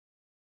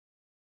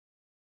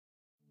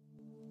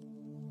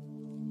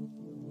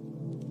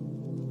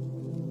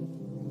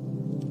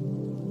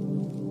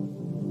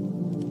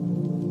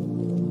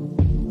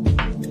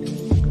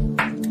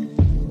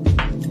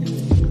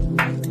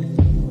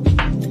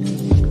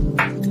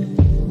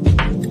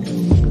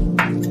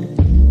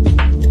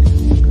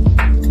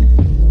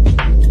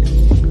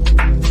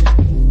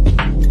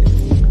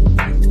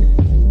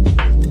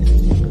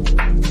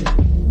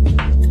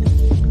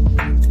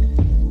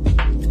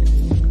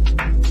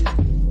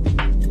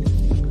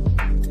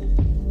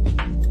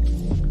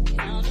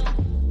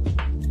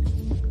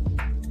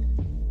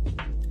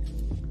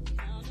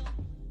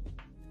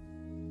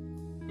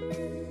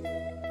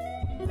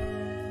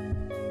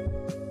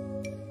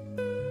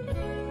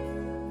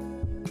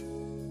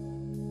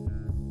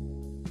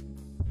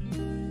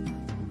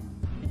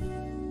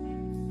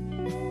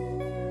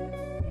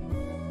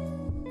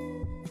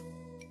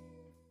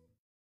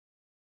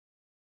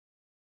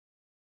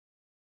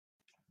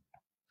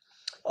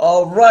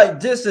All right,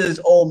 this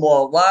is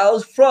Omar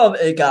Lyles from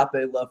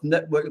Agape Love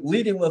Network,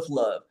 Leading with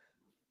Love.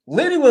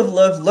 Leading with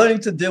love, learning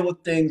to deal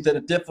with things that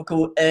are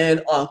difficult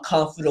and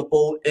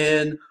uncomfortable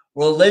in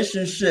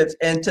relationships.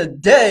 And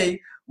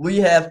today we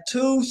have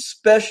two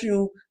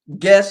special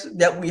guests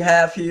that we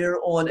have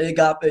here on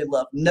Agape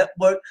Love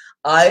Network.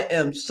 I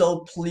am so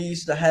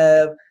pleased to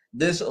have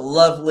this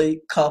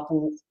lovely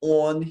couple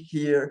on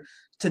here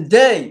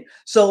today.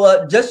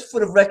 So, just for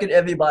the record,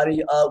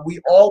 everybody, we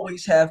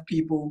always have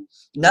people,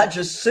 not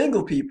just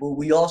single people,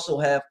 we also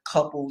have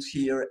couples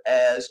here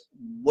as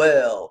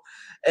well.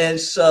 And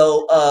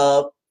so,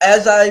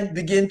 as I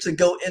begin to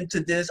go into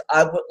this,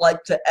 I would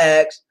like to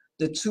ask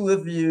the two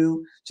of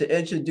you to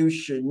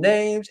introduce your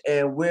names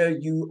and where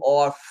you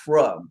are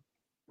from.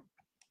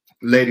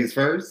 Ladies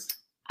first.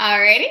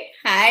 Alrighty.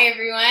 Hi,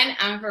 everyone.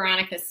 I'm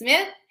Veronica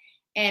Smith,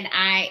 and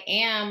I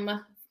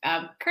am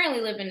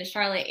currently live in the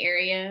Charlotte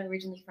area,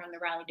 originally from the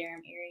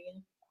Raleigh-Durham area.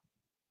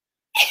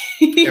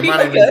 And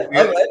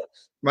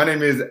my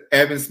name is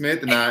Eben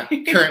Smith, and I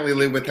currently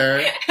live with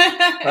her.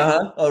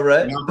 All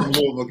right. And I'm from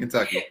Louisville,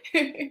 Kentucky.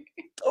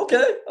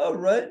 Okay. All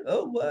right.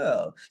 Oh,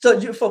 wow. So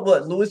you're from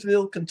what?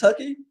 Louisville,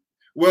 Kentucky?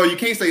 Well, you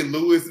can't say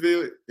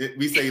Louisville.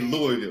 We say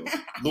Louisville.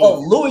 Oh,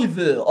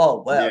 Louisville.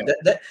 Oh, wow.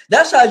 Yeah.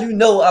 That's how you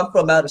know I'm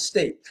from out of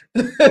state.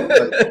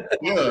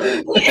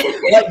 Yeah.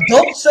 Like,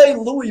 don't say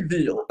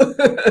Louisville.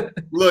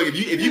 Look,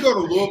 if you go to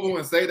Louisville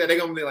and say that, they're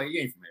gonna be like,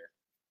 you ain't from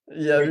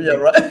Yeah, there. yeah,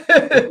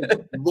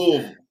 right.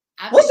 Louisville.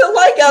 What's it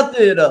like out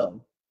there, though?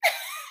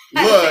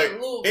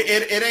 Look,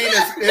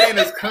 it ain't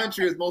as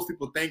country as most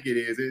people think it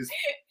is.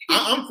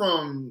 I'm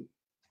from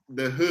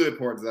the hood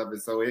parts of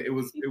it, so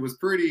it's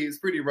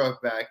pretty rough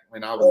back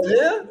when I was.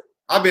 Yeah.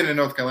 I've been in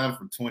North Carolina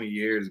for 20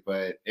 years,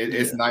 but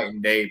it's night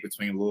and day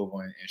between Louisville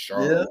and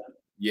Charlotte.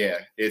 Yeah,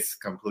 it's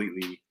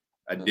completely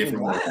a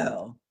different.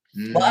 Wow.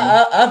 Mm-hmm.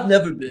 Well, I've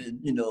never been,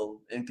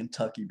 in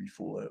Kentucky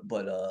before,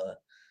 but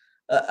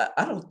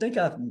I don't think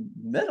I've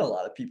met a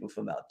lot of people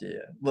from out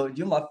there. Well,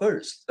 you're my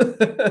first.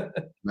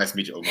 Nice to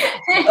meet you,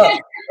 Omar.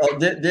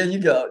 There you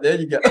go. There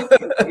you go.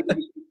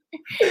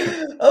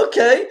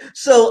 Okay,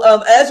 so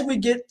as we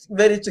get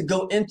ready to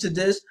go into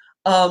this,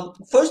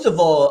 first of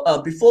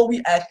all, before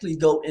we actually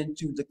go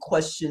into the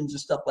questions and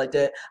stuff like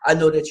that, I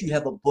know that you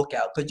have a book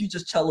out. Could you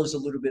just tell us a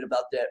little bit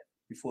about that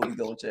before we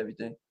go into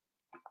everything?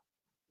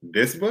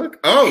 This book?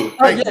 Oh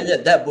yeah,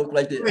 that book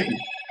right there.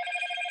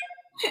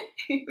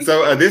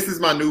 So this is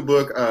my new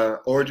book,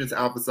 Origins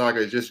Alpha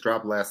Saga. It just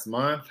dropped last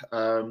month.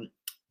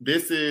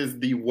 This is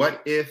the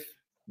What If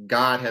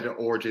God Had an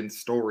Origin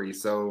story.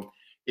 So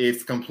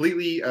it's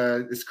completely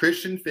it's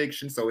Christian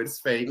fiction, so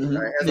it's fake. Mm-hmm.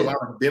 It has a lot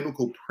of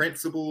biblical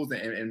principles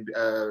and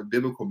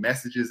biblical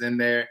messages in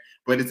there,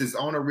 but it's its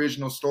own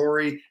original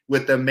story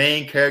with the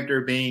main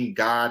character being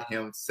God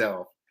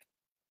himself.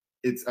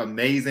 It's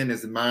amazing.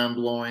 It's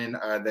mind-blowing.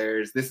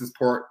 This is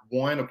part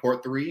 1 of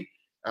part 3.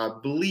 I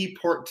believe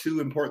part 2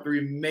 and part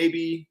 3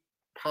 maybe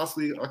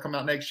possibly will come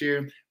out next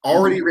year.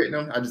 Already written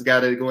them. I just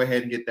got to go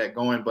ahead and get that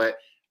going. But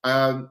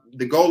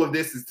the goal of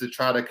this is to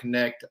try to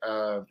connect.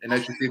 And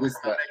as you see, this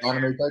anime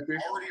character.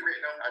 Already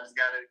written them. I just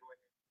got to go ahead.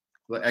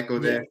 Little echo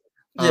there.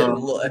 Yeah, a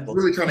little echo.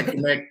 Really trying to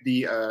connect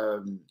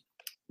the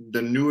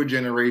newer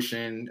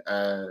generation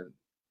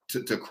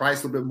to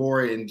Christ a little bit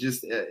more, and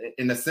just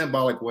in a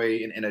symbolic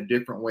way, in a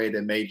different way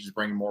that may just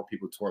bring more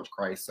people towards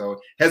Christ. So it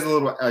has a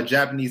little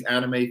Japanese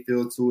anime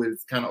feel to it.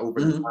 It's kind of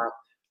over the top,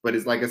 but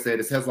it's like I said,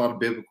 it has a lot of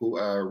biblical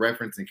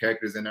reference and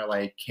characters in there,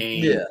 like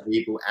Cain,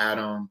 Abel,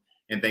 Adam,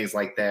 and things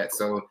like that.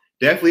 So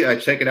definitely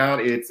check it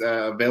out. It's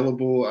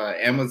available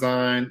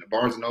Amazon,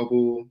 Barnes &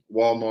 Noble,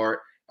 Walmart,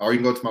 or you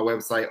can go to my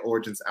website,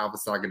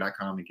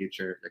 originsalphasaga.com, and get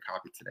your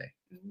copy today.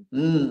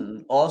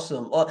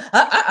 Awesome.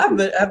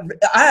 I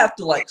have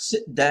to like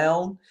sit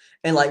down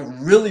and like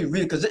really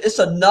read, because it's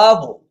a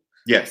novel.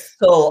 Yes.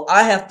 So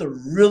I have to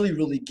really,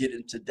 really get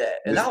into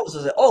that. And I was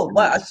just like, oh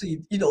wow, I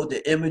see,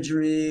 the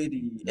imagery,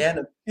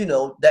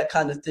 that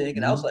kind of thing.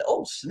 And I was like,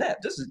 oh snap,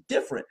 this is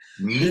different.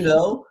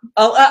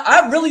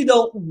 I really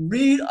don't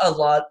read a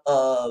lot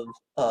of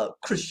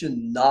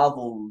Christian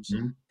novels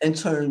in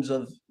terms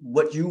of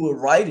what you were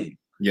writing.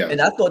 Yeah.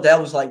 And I thought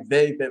that was like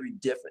very, very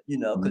different,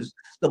 because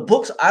the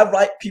books I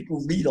write,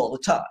 people read all the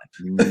time.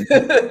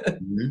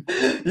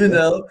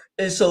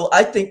 And so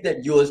I think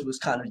that yours was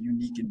kind of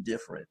unique and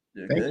different.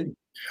 Okay?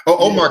 Oh,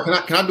 Omar,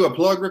 can I do a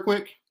plug real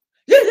quick?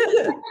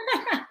 Yeah.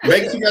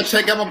 Make sure you guys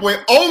check out my boy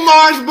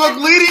Omar's book,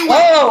 Leading with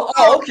Love.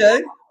 Oh,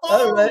 okay.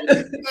 All right.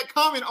 That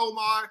comment,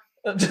 Omar.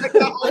 Check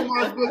out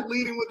Omar's book,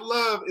 Leading with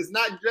Love. It's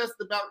not just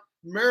about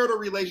marital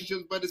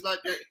relationships, but it's like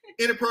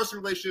interpersonal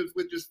relationships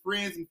with just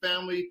friends and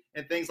family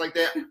and things like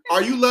that.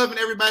 Are you loving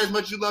everybody as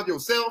much as you love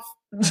yourself?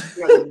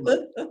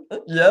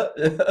 Yeah.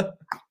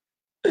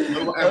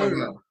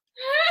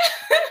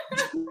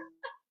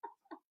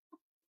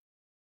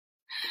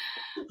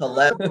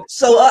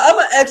 So I'm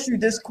gonna ask you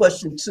this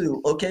question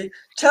too. Okay,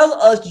 tell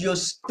us your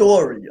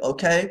story.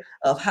 Okay,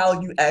 of how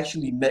you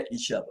actually met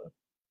each other.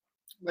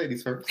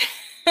 Ladies first.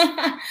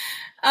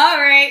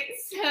 All right,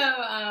 so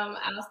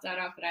I'll start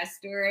off with our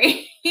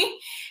story.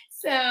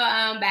 So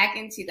back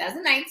in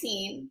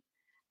 2019,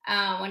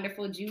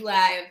 wonderful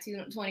July of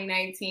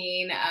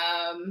 2019,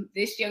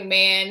 this young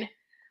man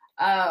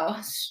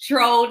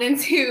strolled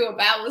into a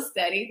Bible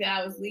study that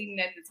I was leading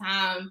at the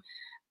time.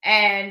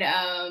 And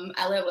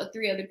I led with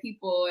 3 other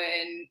people,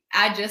 and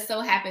I just so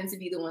happened to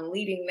be the one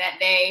leading that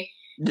day.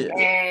 Yeah.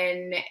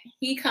 And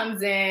he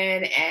comes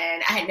in,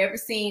 and I had never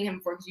seen him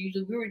before, because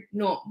usually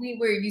we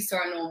were used to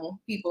our normal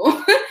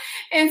people.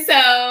 And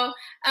so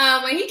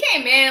when he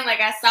came in, like,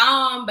 I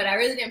saw him, but I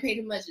really didn't pay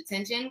too much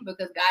attention,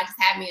 because God just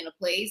had me in a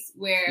place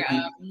where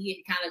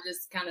he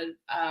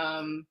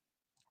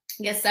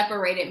had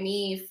separated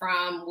me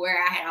from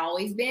where I had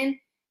always been,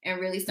 and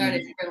really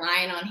started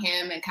relying on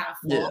him and kind of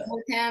flowing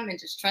with him and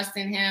just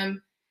trusting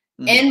him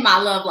in my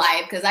love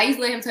life, because I used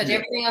to let him touch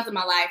everything else in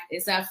my life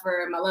except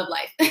for my love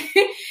life.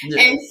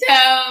 And so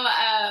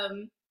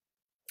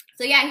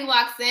he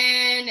walks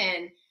in,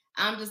 and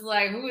I'm just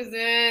like, who is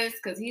this?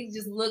 Because he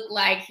just looked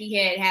like he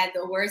had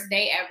the worst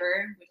day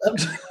ever,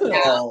 which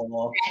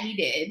that he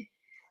did.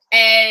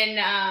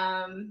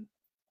 And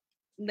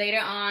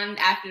later on,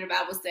 after the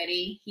Bible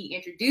study, he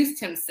introduced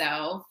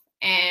himself,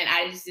 and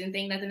I just didn't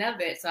think nothing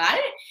of it. So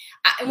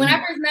when I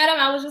first met him,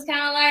 I was just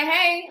kind of like,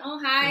 hey, oh,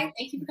 hi,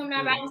 thank you for coming to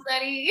our Bible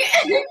study.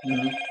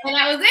 And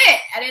that was it.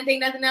 I didn't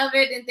think nothing of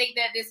it. Didn't think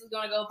that this was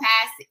going to go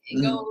past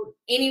and go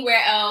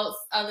anywhere else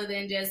other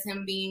than just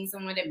him being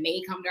someone that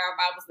may come to our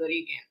Bible study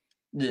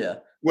again. Yeah.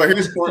 Well,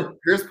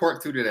 here's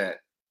part 2 to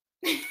that.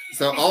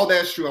 So all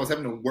that's true. I was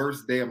having the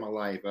worst day of my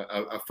life.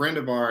 A friend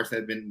of ours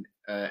had been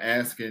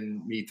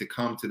asking me to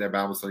come to their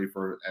Bible study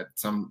for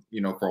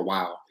a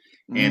while.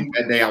 And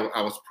that day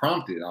I was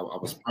prompted.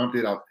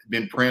 I've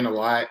been praying a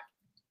lot.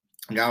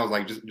 And God was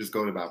like, just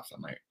go to Bible study.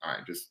 I'm like, all right,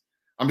 I'm just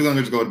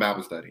gonna go to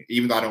Bible study,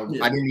 even though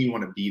I didn't even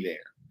want to be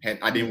there.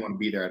 I didn't want to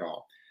be there at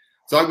all.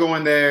 So I go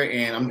in there,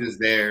 and I'm just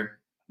there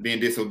being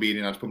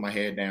disobedient. I just put my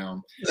head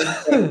down.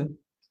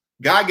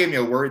 God gave me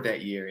a word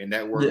that year, and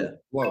that word was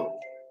flow.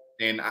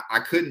 And I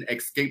couldn't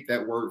escape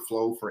that word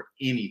flow for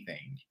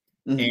anything.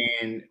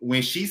 And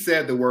when she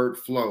said the word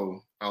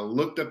flow, I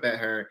looked up at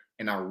her,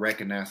 and I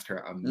recognized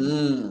her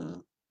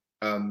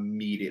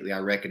immediately. I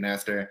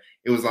recognized her.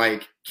 It was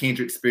like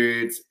kindred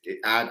spirits.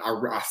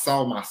 I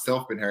saw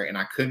myself in her, and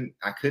I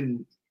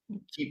couldn't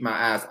keep my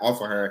eyes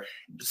off of her.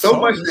 So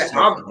much that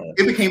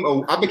I became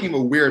a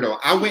weirdo.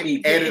 I went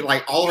and added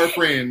like all her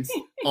friends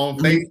on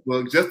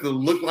Facebook just to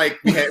look like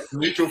we had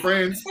mutual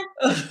friends.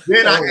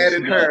 Then I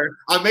added her.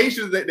 I made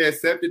sure that they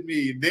accepted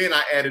me. Then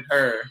I added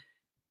her.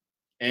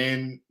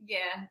 And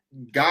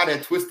God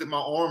had twisted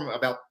my arm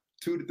about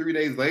 2 to 3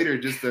 days later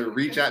just to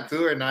reach out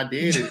to her, and I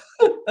did it.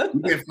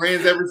 We've been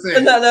friends ever since.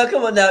 Now,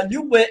 come on now.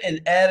 You went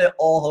and added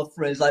all her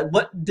friends. Like,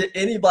 what did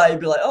anybody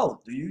be like, oh,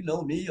 do you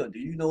know me, or do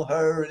you know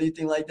her, or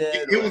anything like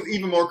that? It was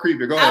even more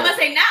creepy. Go ahead. I was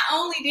gonna say, not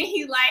only did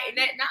he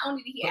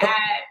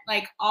add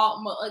like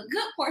a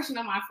good portion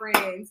of my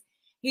friends,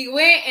 he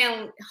went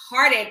and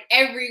hearted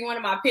every one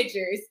of my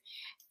pictures.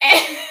 But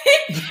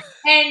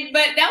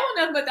that was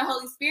nothing but the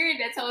Holy Spirit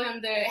that told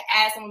him to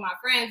add some of my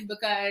friends,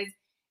 because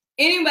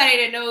anybody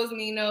that knows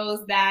me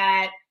knows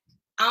that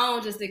I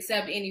don't just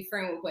accept any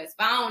friend request.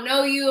 If I don't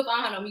know you, if I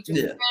don't have no mutual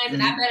friends,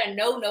 and I better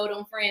know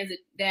them friends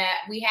that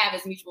we have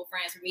as mutual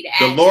friends for me to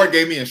add. The Lord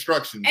gave me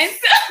instructions. And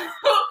so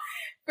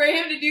for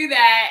him to do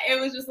that, it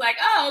was just like,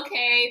 oh,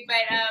 okay. But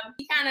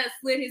he kind of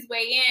slid his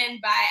way in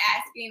by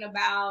asking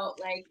about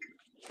like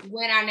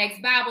when our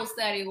next Bible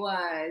study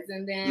was,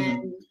 and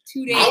then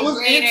 2 days I was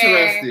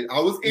later,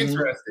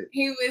 interested.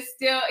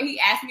 He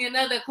asked me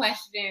another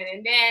question,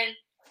 and then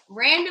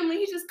randomly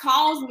he just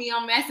calls me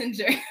on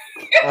Messenger.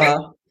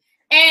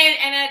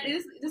 And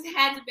this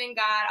had to been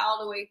God all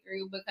the way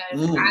through,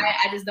 because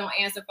I just don't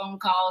answer phone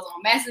calls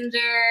on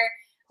Messenger,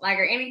 like,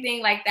 or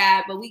anything like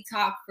that. But we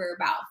talked for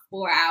about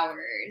 4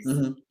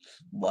 hours.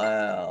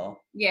 Wow.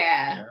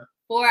 Yeah.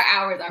 4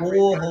 hours.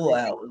 4 whole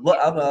hours. Well,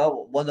 I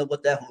wonder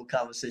what that whole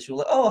conversation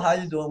was like. Oh, how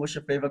you doing? What's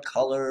your favorite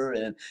color?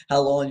 And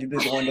how long you been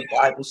going to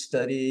Bible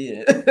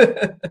study?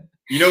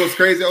 You know what's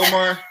crazy,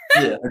 Omar?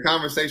 Yeah. The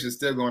conversation is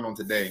still going on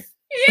today.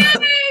 Yes.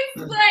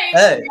 Like,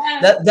 hey,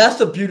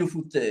 that's a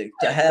beautiful thing,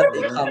 to have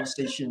the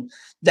conversation,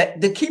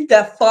 to keep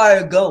that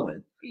fire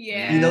going.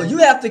 Yeah. You know, you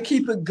have to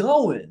keep it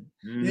going.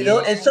 You know,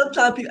 and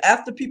sometimes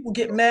after people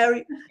get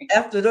married,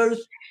 after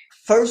those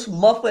first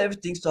month of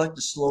everything starts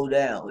to slow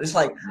down. It's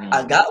like,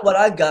 I got what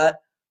I got.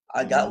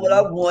 I got what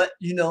I want.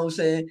 You know what I'm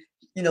saying?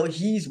 You know,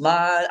 he's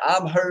mine,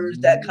 I'm hers,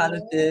 that kind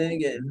of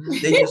thing.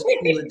 And they just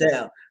cool it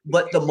down.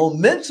 But the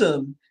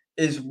momentum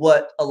is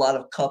what a lot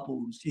of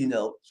couples, you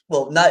know,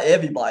 well, not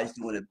everybody's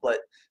doing it, but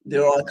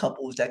there are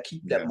couples that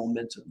keep that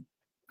momentum.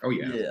 Oh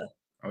yeah. Yeah.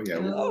 Oh yeah.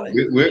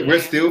 Right.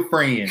 We're still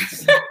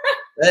friends.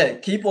 Hey,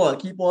 keep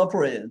on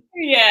praying.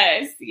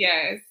 Yes.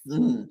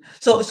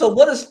 So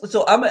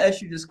I'm gonna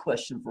ask you this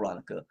question,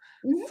 Veronica.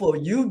 For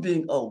you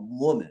being a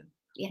woman,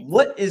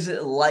 what is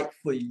it like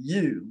for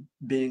you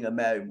being a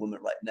married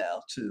woman right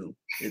now too,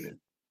 Eben?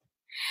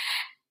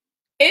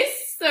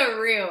 It's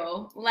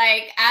surreal.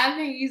 Like, I've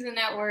been using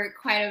that word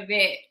quite a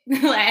bit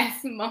the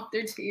last month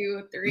or 2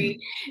 or 3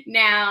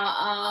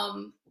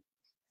 now.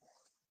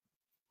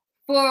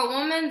 For a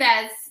woman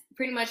that's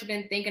pretty much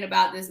been thinking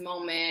about this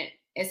moment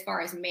as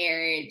far as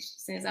marriage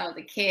since I was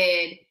a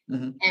kid,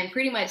 and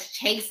pretty much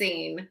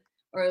chasing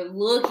or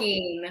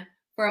looking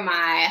for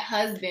my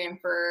husband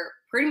for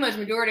pretty much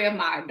majority of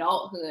my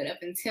adulthood up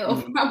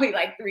until probably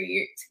like 3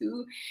 years,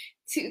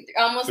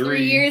 almost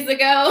 3 years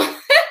ago.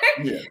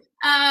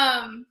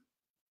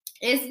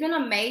 It's been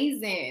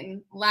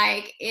amazing.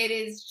 Like, it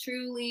is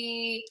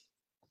truly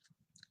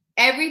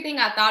everything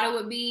I thought it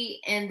would be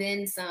and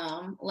then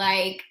some.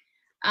 Like,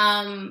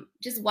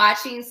 just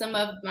watching some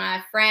of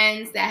my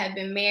friends that have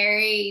been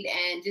married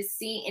and just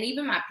seeing, and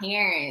even my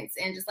parents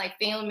and just like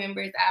family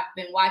members that I've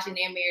been watching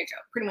their marriage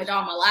pretty much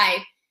all my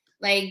life,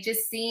 like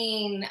just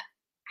seeing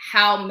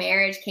how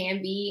marriage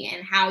can be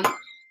and how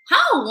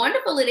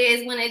wonderful it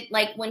is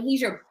when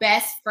he's your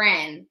best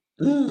friend.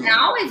 And I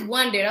always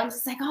wondered, I was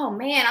just like, oh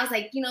man, I was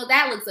like,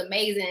 that looks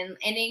amazing.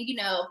 And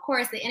then, of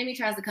course the enemy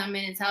tries to come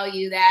in and tell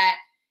you that,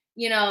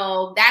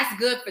 that's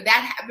good for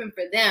that happened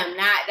for them.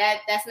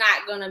 That's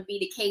not going to be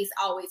the case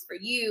always for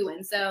you.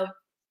 And so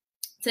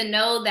to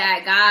know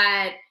that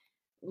God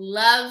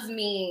loves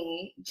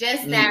me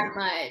just that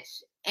much,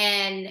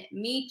 and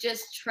me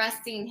just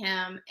trusting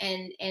him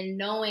and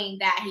knowing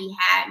that he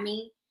had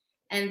me,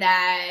 and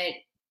that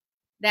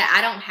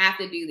I don't have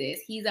to do this.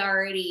 He's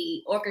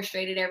already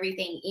orchestrated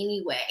everything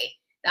anyway.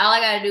 All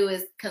I got to do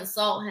is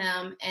consult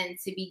him and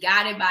to be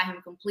guided by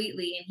him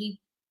completely. And he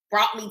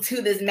brought me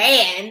to this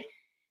man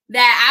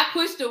that I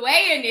pushed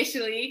away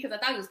initially because I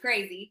thought he was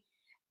crazy.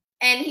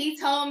 And he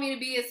told me to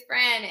be his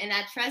friend, and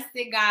I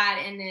trusted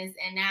God in this.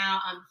 And now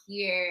I'm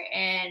here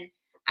and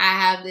I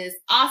have this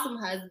awesome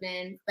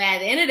husband. But at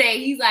the end of the day,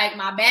 he's like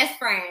my best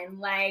friend.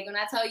 Like, when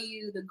I tell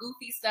you the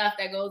goofy stuff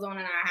that goes on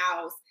in our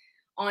house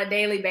on a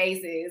daily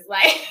basis,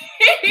 like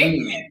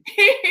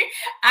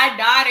our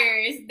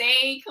daughters,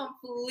 they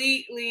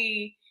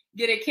completely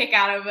get a kick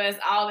out of us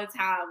all the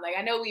time. Like,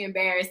 I know we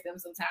embarrass them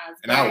sometimes,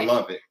 and I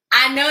love it.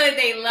 I know that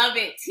they love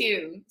it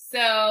too.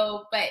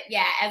 So, but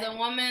yeah, as a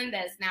woman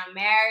that's now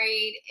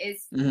married,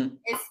 it's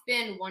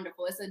been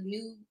wonderful. It's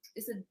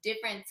a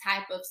different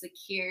type of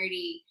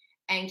security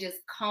and just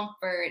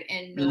comfort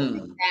and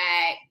knowing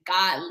that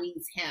God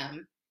leads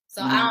him.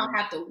 So I don't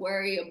have to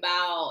worry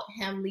about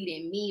him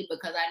leading me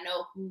because I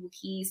know who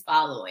he's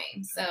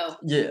following. So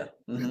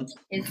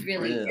it's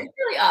really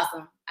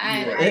awesome.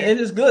 It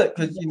is good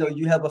because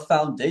you have a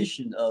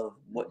foundation of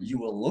what you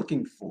were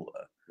looking for.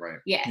 Right.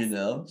 Yes.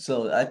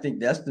 So I think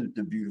that's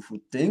the beautiful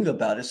thing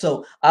about it.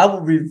 So I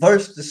will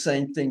reverse the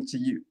same thing to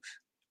you.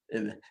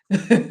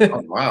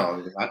 Oh,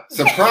 wow.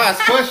 Surprise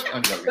question.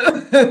 I'm joking.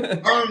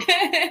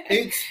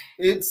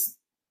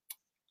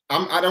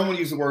 I don't want to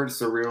use the word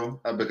surreal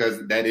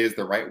because that is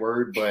the right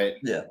word, but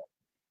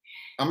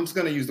I'm just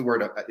going to use the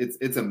word.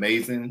 It's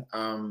amazing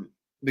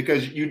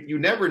because you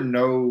never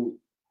know.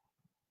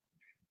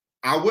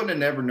 I wouldn't have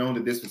never known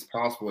that this was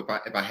possible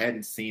if I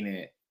hadn't seen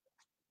it,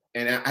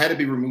 and I had to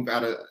be removed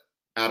out of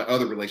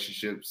other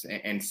relationships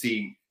and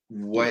see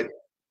what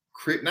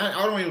I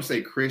don't even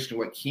say Christian,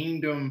 what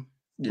kingdom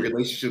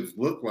relationships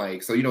look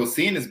like. So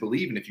seeing is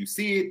believing. If you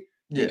see it,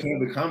 you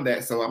can become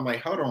that. So I'm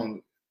like, hold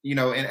on. And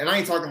I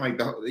ain't talking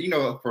like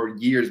for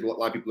years, a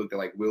lot of people looked at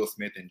like Will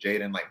Smith and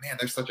Jaden, like, man,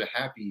 they're such a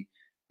happy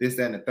this,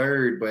 that, and the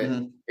third. But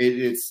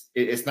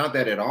it's not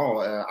that at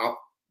all.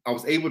 I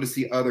was able to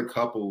see other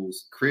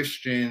couples,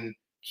 Christian,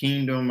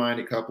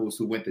 kingdom-minded couples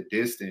who went the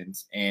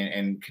distance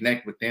and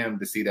connect with them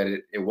to see that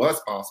it was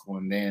possible.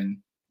 And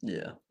then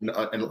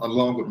and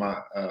along with my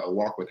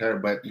walk with her,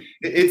 but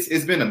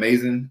it's been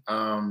amazing.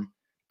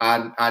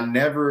 I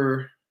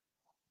never.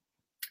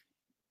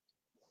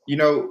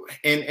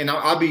 And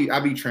I'll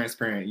be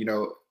transparent.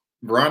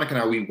 Veronica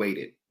and I, we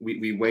waited.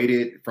 We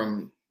waited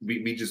from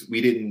we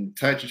didn't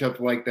touch each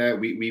other like that.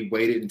 We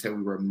waited until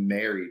we were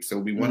married. So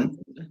we wanted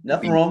to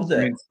be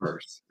friends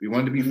first. We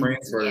wanted to be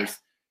friends first,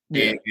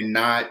 and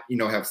not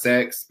have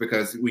sex,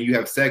 because when you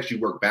have sex, you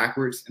work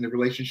backwards in the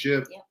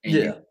relationship,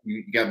 and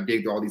you got to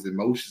dig through all these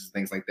emotions and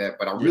things like that.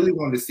 But I really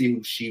wanted to see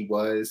who she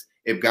was,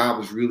 if God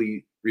was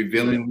really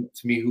revealing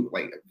to me who,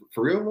 like,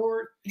 for real,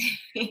 Lord.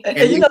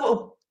 and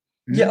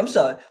I'm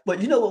sorry, but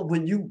you know what?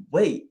 When you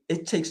wait,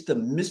 it takes the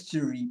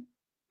mystery.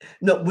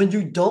 No, when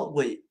you don't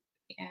wait,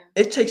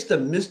 it takes the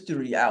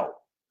mystery out.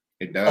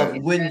 It does.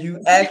 Of when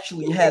you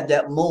actually had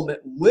that moment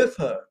with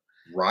her,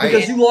 right?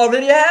 Because you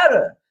already had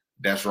her.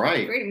 That's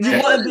right. You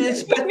wouldn't be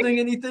expecting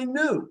anything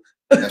new.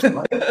 That's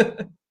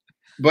right.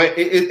 But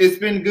it's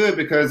been good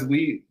because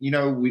we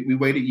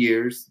waited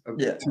years,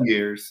 2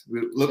 years,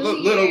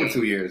 little over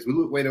 2 years.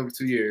 We waited over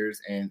 2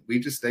 years, and we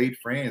just stayed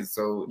friends.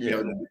 So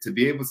to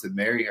be able to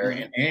marry her,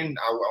 and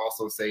I would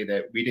also say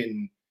that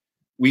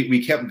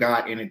we kept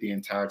God in it the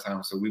entire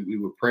time. So we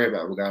would pray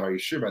about, well, God, are you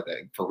sure about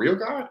that? For real,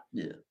 God?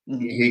 Yeah.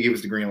 He gave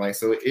us the green light.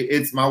 So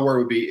it's my word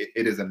would be,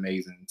 it is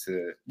amazing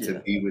to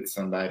be with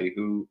somebody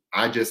who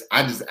I just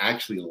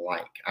actually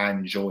like. I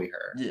enjoy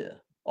her. Yeah.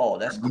 Oh,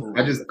 that's cool.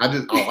 I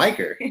like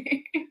her.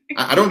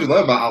 I don't just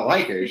love her. I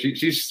like her.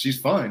 She's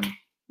fun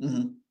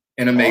and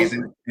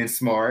amazing and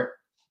smart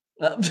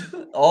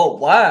Oh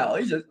wow!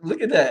 You just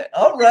look at that.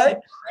 All right,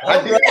 I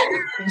all did.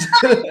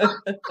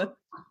 right.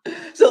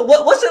 So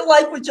what's it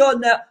like with y'all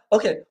now?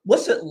 Okay,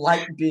 what's it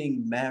like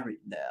being married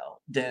now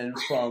than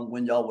from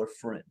when y'all were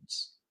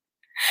friends?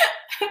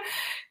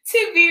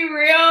 To be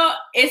real,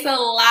 it's a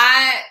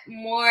lot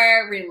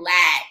more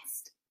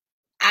relaxed.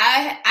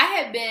 I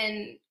had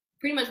been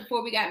pretty much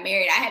before we got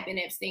married, I had been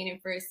abstaining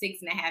for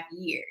 6.5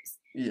 years.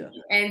 Yeah.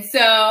 And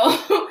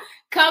so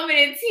coming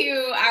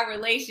into our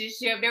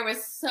relationship, there were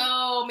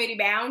so many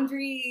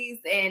boundaries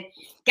and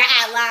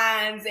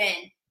guidelines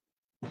and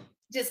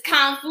just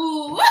kung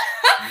fu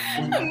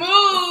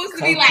moves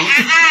to be like,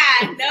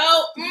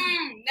 no,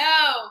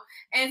 no.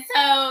 And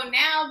so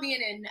now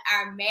being in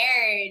our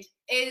marriage,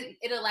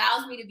 it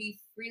allows me to be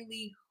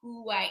freely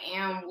who I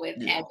am with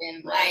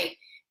Eben. Like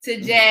to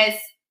just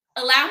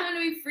allow him to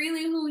be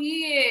freely who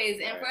he is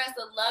and for us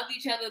to love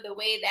each other the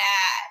way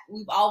that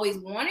we've always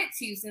wanted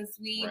to since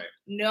we've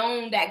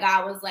known that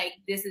God was like,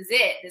 this is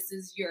it. This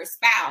is your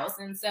spouse.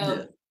 And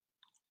so,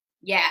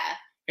 yeah.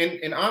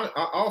 And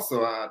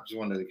also, I just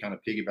wanted to kind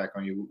of piggyback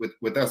on you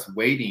with us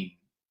waiting.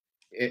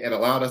 It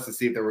allowed us to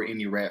see if there were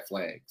any red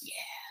flags.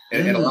 Yeah.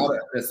 And it allowed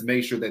us to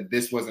make sure that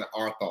this wasn't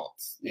our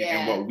thoughts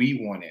and what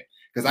we wanted.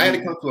 Because I had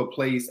to come to a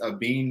place of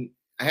being.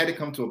 I had to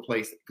come to a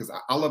place because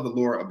I love the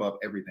Lord above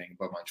everything,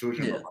 above my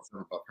children, above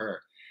myself, above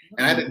her.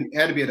 And I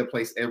had to be at a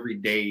place every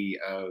day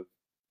of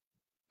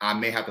I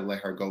may have to let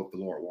her go if the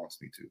Lord wants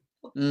me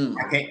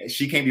to.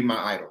 She can't be my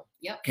idol.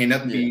 Yep. Can't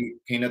nothing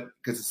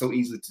because it's so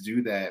easy to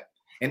do that.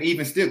 And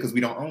even still, because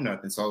we don't own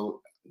nothing.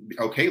 So,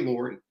 okay,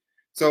 Lord.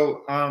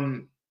 So,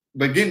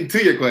 but getting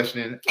to your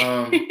question,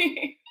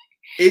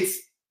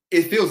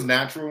 it feels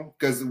natural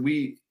because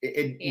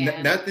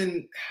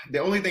nothing. The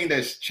only thing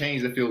that's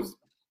changed that feels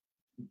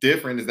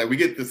different is that we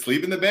get to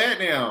sleep in the bed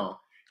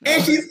now,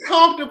 and she's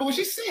comfortable.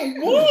 She's so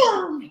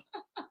warm.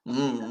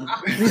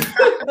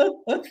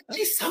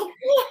 She's so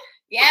warm.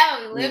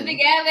 Yeah, we live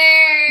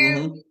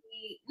together.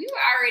 We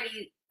were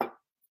already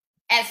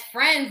as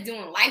friends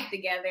doing life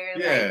together.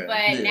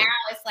 But now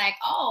it's like,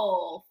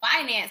 oh,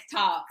 finance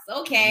talks.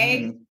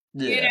 Okay.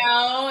 You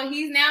know,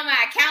 he's now my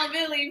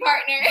accountability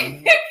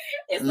partner.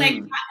 It's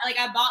like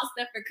I bought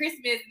stuff for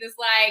Christmas and it's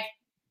like,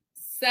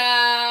 so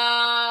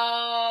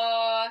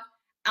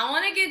I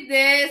want to get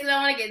this and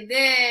I want to get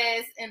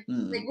this. And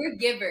like we're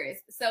givers.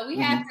 So we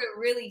have to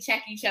really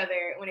check each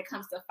other when it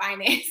comes to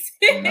finance.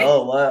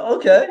 Oh, wow.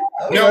 Okay.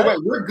 No,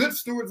 but we're good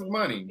stewards of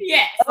money.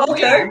 Yes.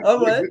 Okay.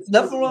 All right.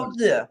 Nothing wrong.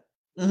 Yeah.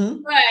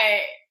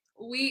 But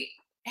we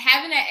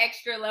having that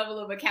extra level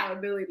of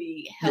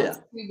accountability helps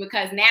me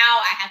because now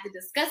I have to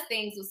discuss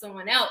things with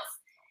someone else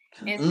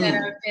instead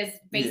of just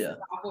based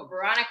off what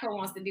Veronica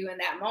wants to do in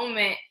that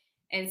moment.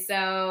 And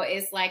so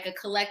it's like a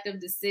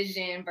collective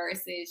decision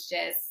versus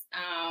just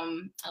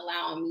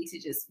allowing me to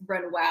just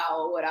run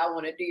wild what I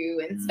want to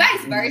do, and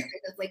vice versa.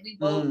 Because like we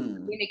both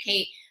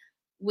communicate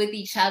with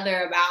each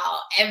other about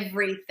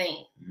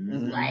everything,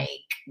 like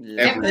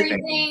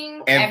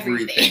everything.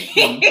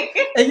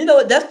 And you know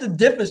what? That's the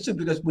difference too,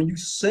 because when you're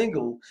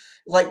single,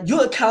 like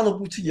you're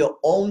accountable to your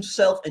own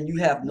self, and you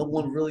have no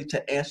one really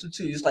to answer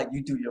to. It's like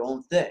you do your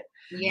own thing.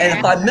 And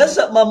if I mess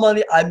up my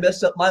money, I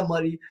mess up my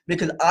money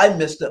because I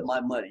messed up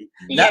my money,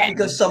 not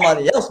because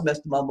somebody else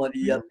messed my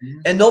money up,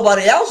 and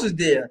nobody else is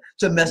there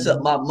to mess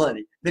up my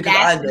money because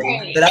I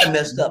know that I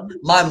messed up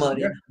my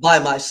money by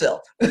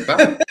myself.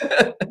 To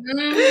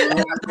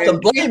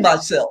blame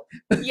myself.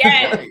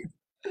 Yes.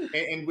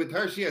 And with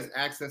her, she has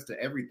access to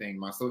everything,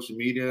 my social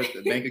media,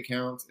 the bank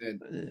accounts,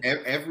 and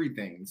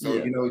everything. So,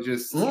 you know,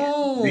 just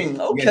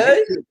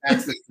okay.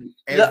 Access to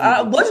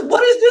everything.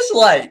 What is this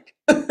like?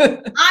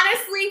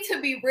 Honestly, to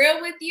be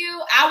real with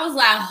you, I was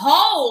like,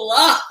 hold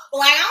up.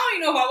 Like, I don't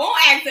even know if I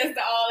want access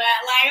to all that.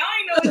 Like, I don't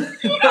even know what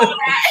to do with all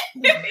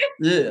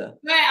that.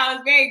 But I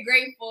was very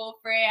grateful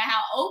for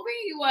how open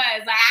he was.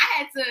 Like, I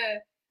had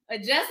to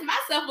adjust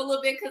myself a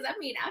little bit because, I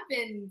mean, I've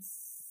been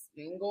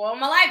single all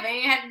my life. I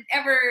ain't had to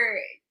ever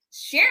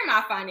share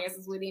my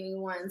finances with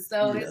anyone.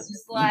 So it's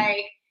just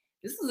like,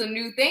 this is a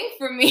new thing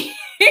for me.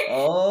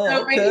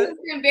 So he's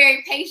been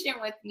very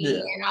patient with me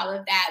and all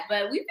of that.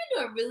 But we've been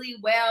doing really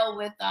well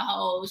with the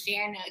whole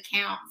sharing the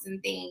accounts and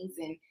things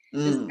and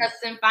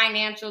discussing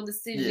financial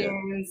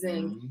decisions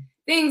and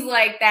things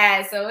like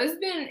that. So it's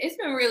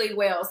been really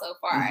well so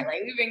far.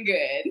 Like we've been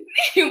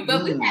good.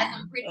 But we've had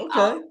some pretty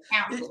awesome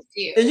counsel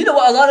too. And you know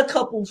what? A lot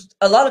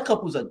of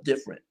couples are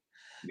different.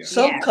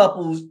 Some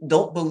couples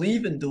don't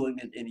believe in doing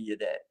any of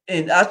that.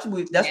 And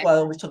actually that's why I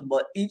always talk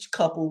about each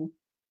couple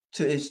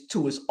to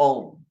its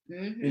own,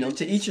 you know,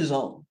 to each his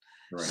own.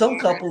 Some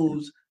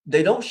couples,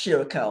 they don't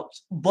share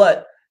accounts,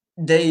 but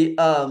they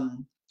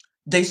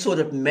sort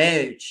of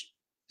manage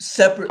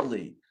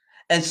separately,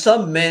 and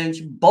some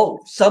manage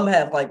both. Some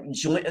have like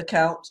joint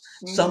accounts.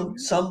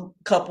 Some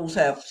couples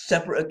have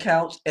separate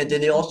accounts, and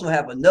then they also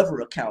have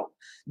another account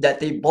that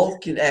they both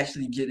can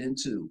actually get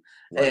into.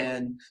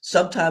 And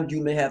sometimes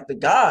you may have the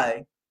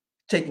guy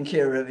taking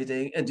care of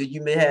everything, and then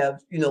you may have,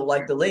 you know,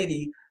 like the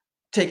lady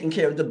taking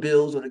care of the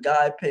bills, or the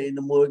guy paying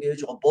the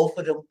mortgage, or both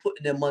of them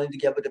putting their money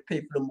together to pay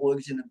for the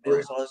mortgage and the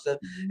bills and all that stuff.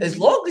 As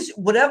long as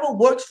whatever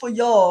works for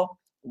y'all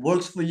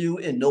works for you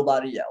and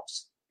nobody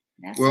else.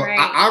 That's well, right.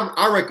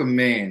 I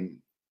recommend,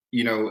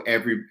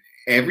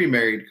 every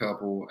married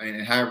couple,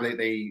 and however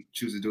they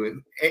choose to do it,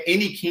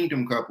 any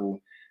kingdom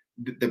couple,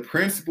 the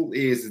principle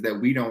is that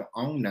we don't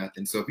own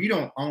nothing. So if you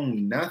don't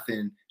own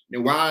nothing,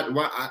 then why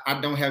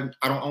I don't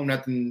own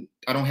nothing.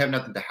 I don't have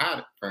nothing to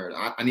hide for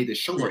her. I need to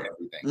show her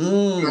everything.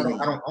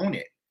 I don't own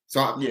it.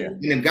 So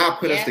and if God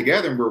put us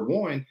together and we're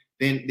one,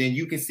 then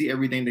you can see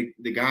everything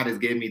that God has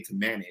given me to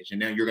manage, and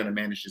now you're going to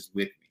manage this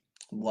with me.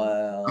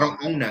 Wow. I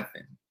don't own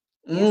nothing.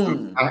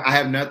 I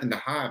have nothing to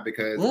hide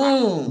because I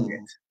own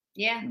it.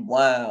 Yeah.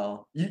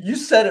 Wow. You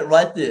said it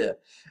right there.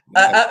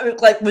 I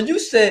like when you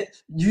said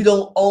you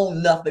don't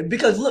own nothing,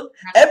 because look,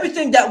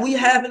 everything that we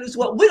have in this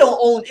world, we don't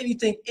own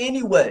anything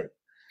anyway.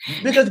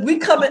 Because we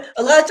come in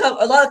a lot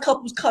of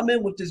couples come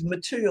in with this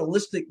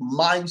materialistic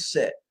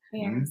mindset.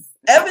 Yes.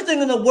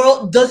 Everything in the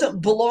world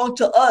doesn't belong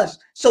to us,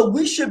 so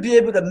we should be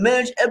able to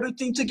manage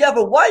everything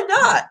together. Why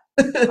not?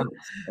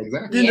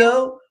 Exactly. You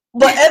know,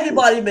 but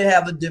everybody may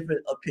have a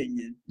different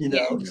opinion.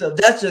 So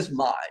that's just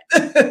mine.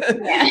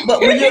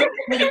 But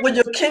when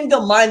you're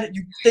kingdom minded,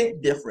 you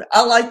think different.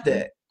 I like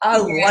that. I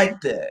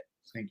like that.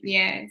 Thank you.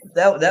 Yes.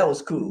 That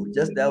was cool.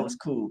 That was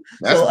cool.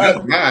 That's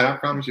God. I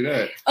promise you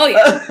that. Oh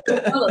yeah.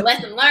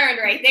 Lesson learned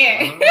right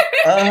there.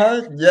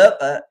 Yep.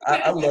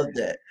 I love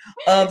that.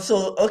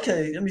 So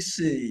okay, let me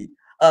see.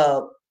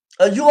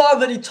 You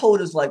already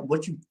told us like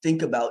what you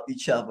think about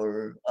each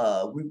other.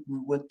 We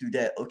went through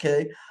that.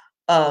 Okay.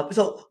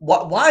 So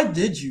why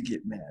did you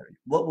get married?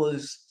 What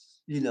was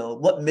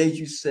what made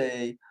you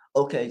say,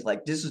 okay,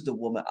 like this is the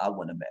woman I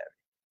want to marry?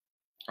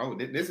 Oh,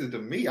 this is the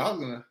me. I was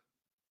gonna.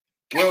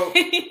 Well,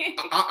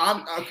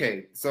 I'm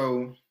okay.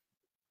 So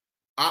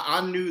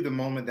I knew the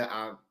moment that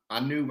I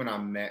knew when I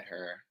met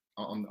her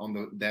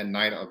on that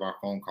night of our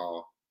phone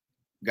call,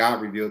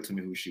 God revealed to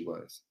me who she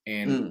was,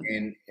 and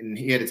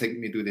He had to take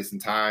me through this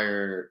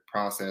entire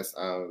process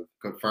of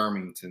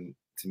confirming to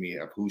me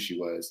of who she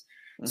was.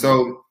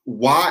 So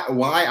why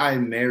I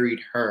married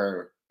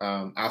her,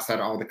 outside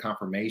of all the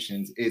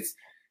confirmations, it's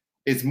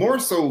more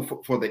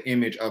so for the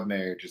image of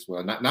marriage as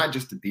well, not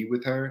just to be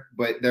with her,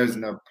 but there's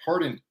an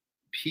important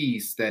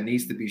piece that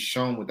needs to be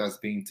shown with us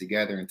being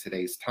together in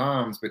today's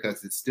times,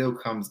 because it still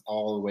comes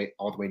all the way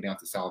down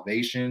to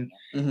salvation,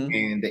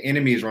 and the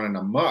enemy is running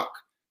amok.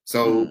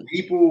 So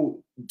if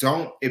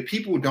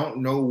people don't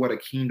know what a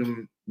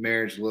kingdom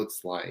marriage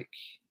looks like,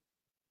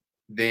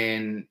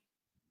 then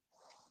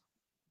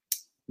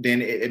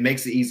it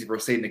makes it easy for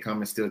Satan to come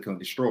and steal, kill, and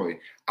destroy.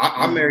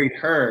 I married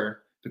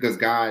her because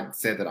God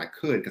said that I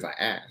could, because I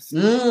asked.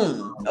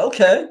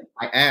 Okay.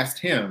 I asked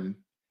him,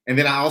 and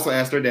then I also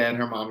asked her dad,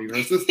 her mom, even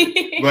her sister.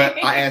 But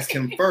I asked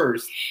him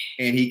first,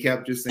 and he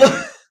kept just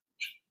saying,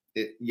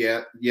 it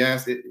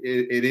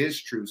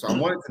is true. So I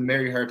wanted to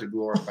marry her to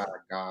glorify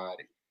God.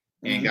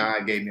 And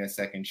God gave me a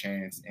second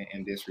chance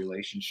in this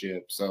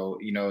relationship. So,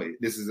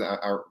 this is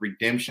a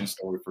redemption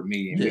story for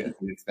me. And we can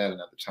get into that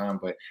another time.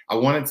 But I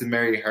wanted to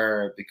marry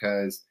her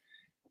because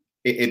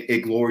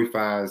it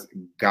glorifies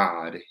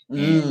God.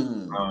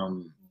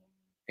 And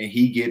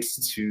He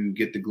gets to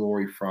get the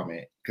glory from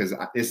it, because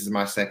this is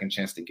my second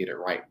chance to get it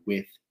right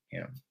with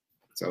Him.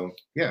 So,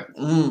 yeah.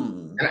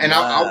 And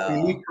for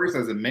me first,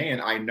 as a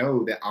man, I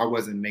know that I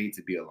wasn't made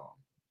to be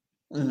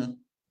alone.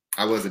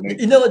 I wasn't.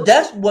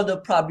 That's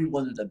probably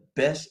one of the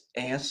best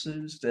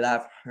answers that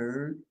I've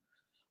heard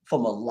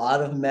from a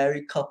lot of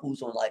married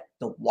couples on like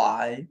the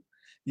why.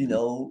 And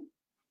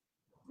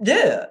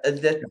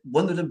that's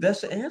one of the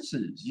best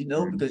answers.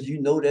 Because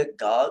that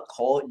God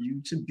called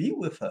you to be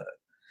with her.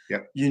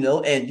 Yep.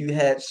 And you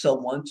had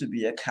someone to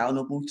be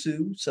accountable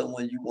to,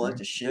 someone you wanted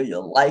to share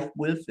your life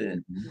with,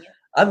 and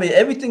I mean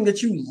everything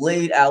that you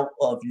laid out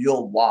of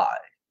your why.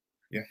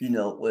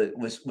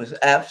 Was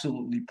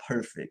absolutely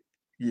perfect.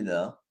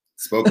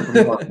 Spoken from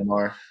the heart,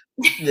 Lamar.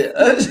 Yeah.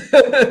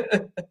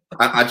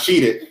 I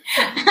cheated.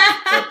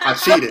 I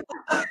cheated.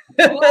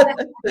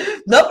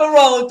 Nothing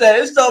wrong with that.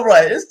 It's all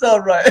right.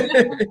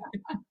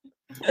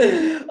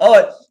 All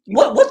right.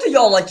 What do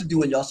y'all like to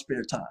do in y'all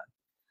spare time?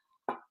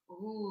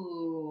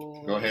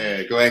 Ooh. Go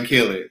ahead and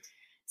kill it.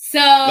 So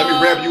let me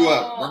rev you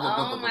up.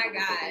 Oh my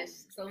gosh.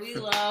 So we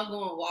love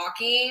going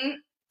walking.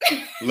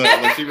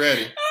 Look, she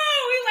ready.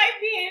 We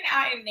like being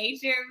out in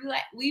nature.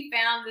 We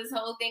found this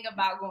whole thing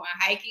about going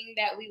hiking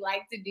that we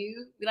like to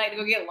do. We like to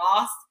go get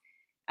lost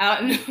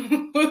out in the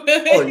woods.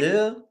 Oh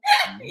yeah?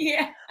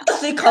 Yeah. I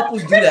see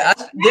couples do that.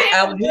 They're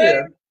out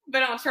here.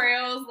 But on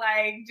trails,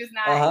 like just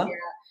not here.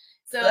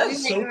 So that's we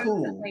so like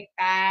cool. Stuff like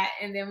that.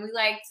 And then we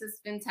like to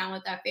spend time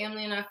with our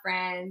family and our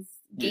friends.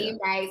 Game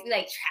nights. We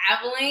like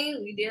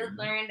traveling. We did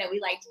learn that we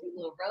like to do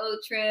little road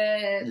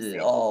trips. Yeah.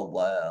 Oh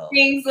wow.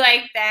 Things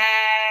like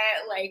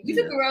that. Like we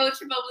took a road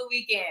trip over the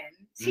weekend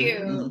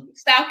to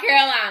South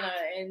Carolina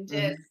and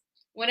just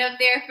went up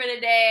there for the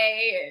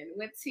day and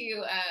went to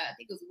I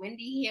think it was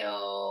Windy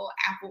Hill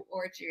Apple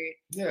Orchard.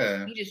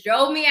 Yeah. He just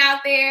drove me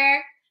out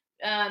there.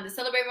 to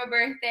celebrate my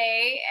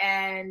birthday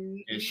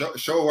and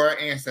show where our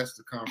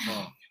ancestors come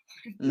from.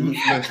 Mhm.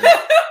 Listen,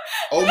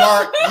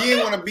 Omar, you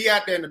didn't want to be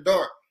out there in the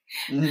dark.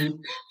 Mhm.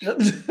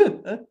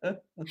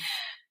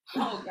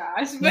 oh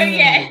gosh, but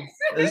yes,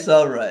 It's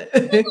all right.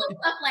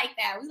 stuff like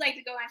that. We like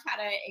to go and try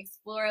to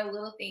explore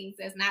little things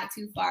that's not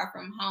too far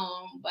from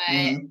home,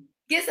 but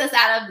gets us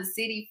out of the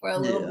city for a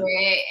little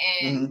bit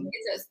and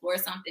gets to explore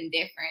something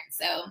different.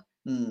 So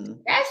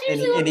that's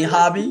usually any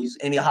hobbies?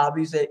 Any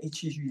hobbies that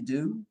each of you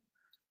do?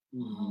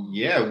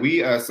 Yeah,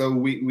 we do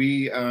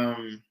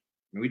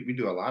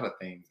a lot of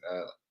things.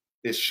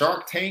 Is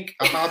Shark Tank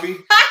a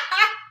hobby?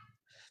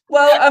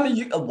 Well, I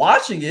mean,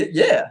 watching it,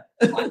 yeah.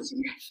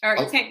 Watching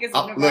Shark Tank is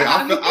one of our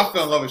hobbies. I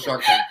fell in love with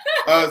Shark Tank.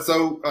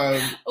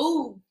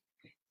 Ooh,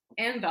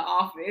 and The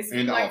Office.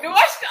 And you like Office. to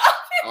watch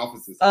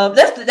The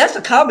Office? That's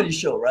a comedy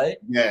show, right?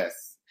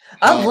 Yes.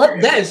 I love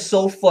that. Is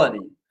so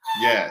funny.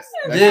 Yes.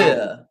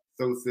 Yeah.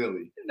 So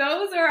silly.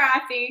 Those are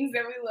our things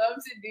that we love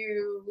to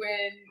do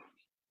when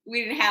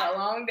we didn't have a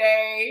long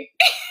day.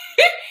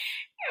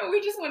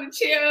 We just want to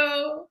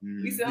chill.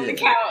 We sit on the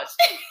couch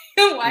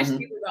and watch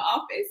either The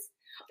Office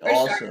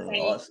or Shark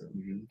Tank.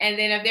 Awesome. And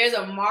then if there's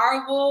a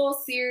Marvel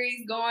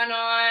series going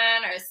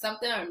on or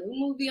something, or a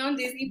new movie on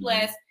Disney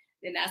Plus,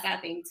 then that's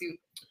our thing too.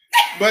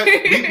 But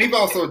we've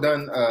also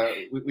done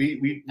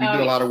we do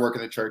a lot of work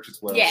in the church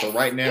as well. Yes. So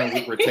right now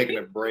we're taking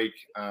a break.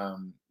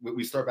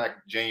 We start back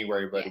in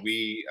January, but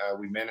we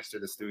minister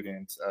to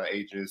students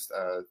ages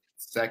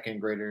second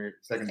to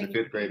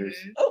fifth graders.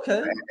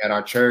 Okay. At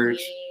our church.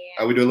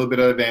 Yeah. We do a little bit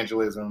of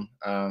evangelism.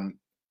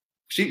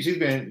 She's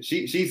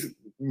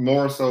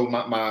more so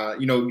my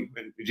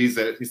Jesus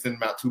said he's sending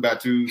them out 2 by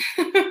 2.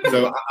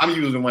 So I'm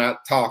usually the one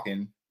out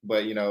talking,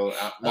 but I'm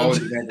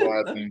always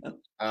evangelizing.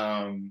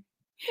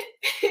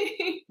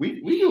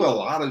 We do a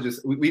lot of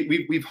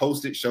we've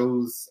hosted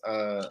shows,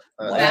 Bible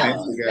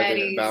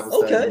studies.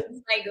 Okay.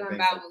 It's like doing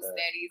Bible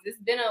studies. It's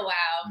been a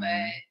while,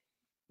 but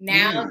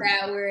now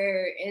that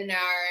we're in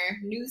our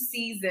new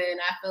season,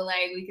 I feel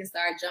like we can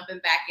start jumping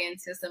back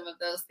into some of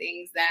those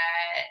things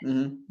that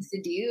we used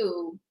to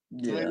do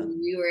when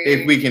we were,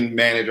 if we can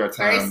manage our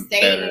time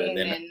better than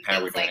and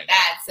how we're things doing like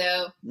that.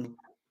 So.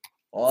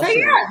 Awesome. So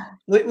yeah.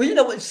 Well, you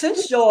know what?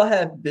 Since y'all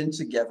have been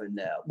together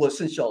now,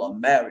 since y'all are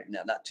married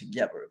now, not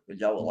together, but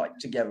y'all were like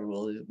together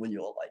when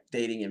you were like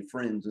dating and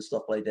friends and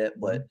stuff like that.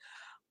 But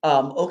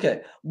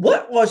okay,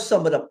 what are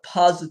some of the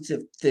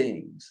positive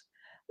things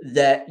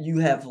that you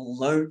have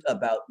learned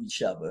about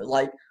each other?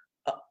 Like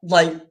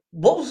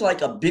what was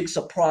like a big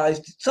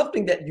surprise,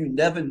 something that you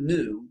never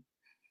knew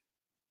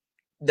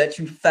that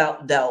you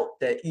found out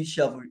that each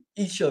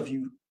of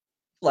you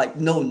like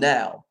know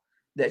now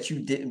that you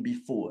didn't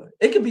before?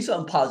 It could be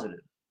something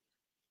positive.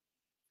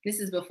 This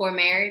is before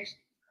marriage?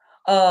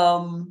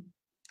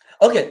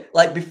 Okay,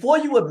 like before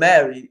you were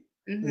married,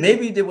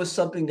 maybe there was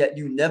something that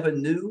you never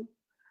knew,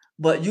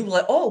 but you were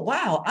like, oh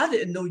wow, I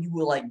didn't know you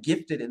were like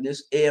gifted in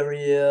this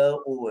area,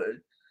 or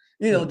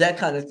that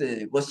kind of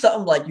thing. Was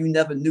something like you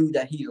never knew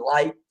that he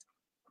liked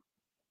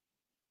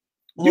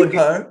or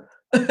her?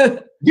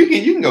 You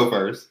can go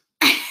first.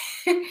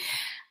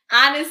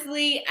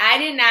 Honestly, I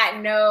did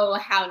not know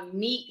how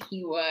neat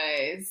he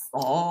was.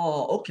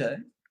 Oh, okay.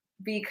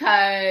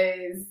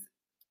 Because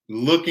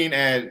looking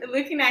at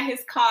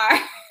his car.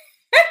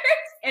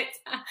 I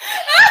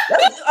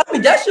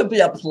mean, that should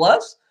be a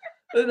plus,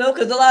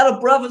 because a lot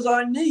of brothers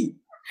aren't neat.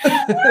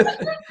 There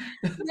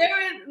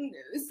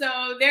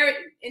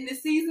in the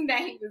season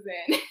that he was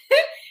in,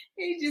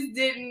 he just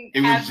didn't.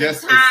 It was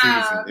just a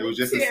season. It was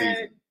just a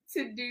season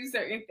to do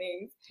certain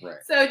things. Right.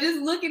 So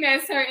just looking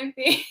at certain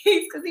things,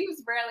 because he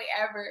was rarely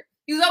ever.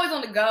 He was always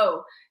on the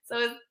go. So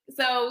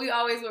we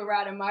always would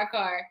ride in my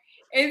car.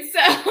 And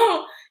so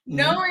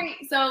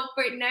so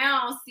for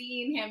now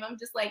seeing him, I'm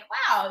just like,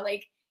 wow,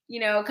 like,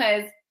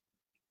 because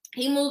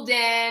he moved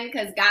in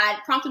because God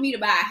prompted me to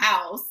buy a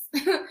house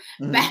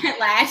back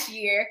last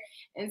year.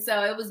 And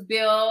so it was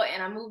built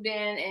and I moved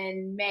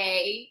in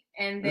May.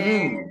 And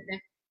then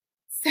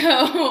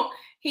so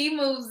he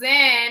moves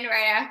in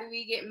right after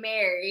we get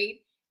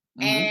married.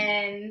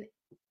 And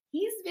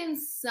he's been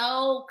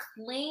so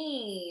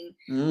clean.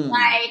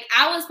 Like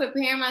I was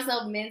preparing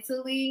myself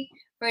mentally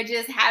for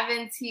just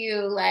having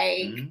to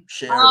like,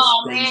 share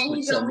man,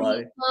 he's gonna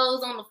leave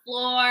clothes on the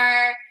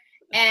floor.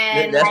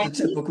 And that's the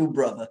typical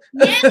brother.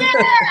 Yeah,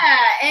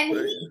 and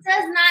he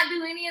does not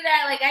do any of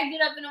that. Like I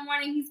get up in the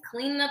morning, he's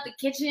cleaning up the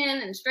kitchen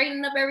and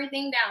straightening up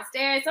everything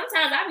downstairs.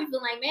 Sometimes I be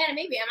feeling like, man,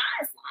 maybe am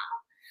I a slob?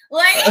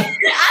 Like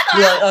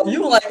I thought,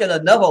 you like in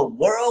another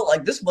world.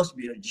 Like this must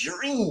be a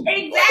dream.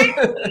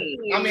 Exactly.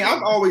 I mean,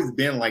 I've always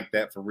been like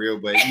that for real,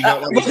 but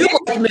but you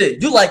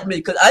like me,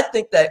 because I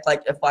think that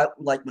like if I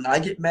like when I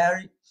get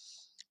married,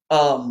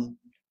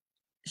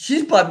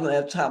 she's probably gonna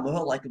have time with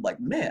her like,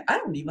 man, I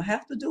don't even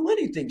have to do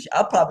anything.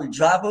 I'll probably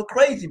drive her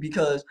crazy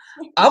because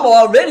I'm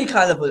already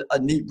kind of a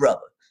neat brother,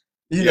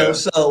 know.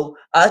 So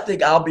I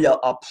think I'll be a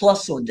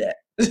plus on that.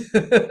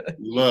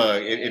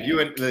 Look, if you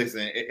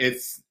listen,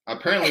 it's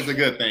apparently it's a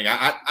good thing.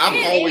 I've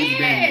always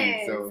been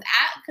neat, so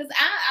because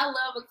I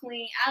love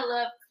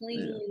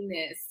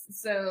cleanliness.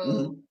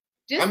 So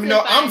just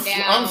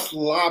I'm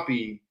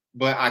sloppy,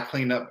 but I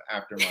clean up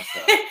after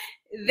myself.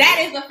 That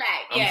is a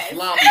fact. I'm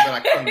sloppy, but I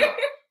clean up.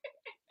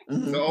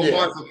 So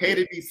Omar, it's okay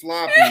to be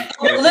sloppy.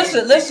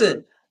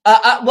 Listen.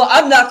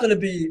 I'm not going to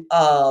be.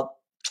 I'm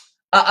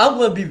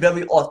going to be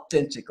very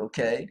authentic.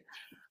 Okay.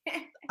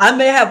 I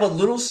may have a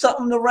little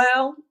something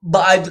around,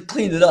 but I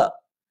clean it up.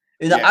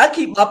 I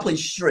keep my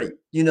place straight.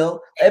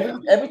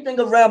 Everything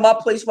around my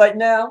place right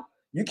now.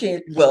 You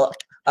can't. Well,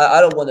 I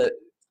don't want to.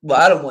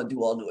 Well, I don't want to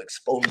do all new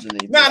exposing.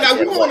 No,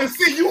 we want to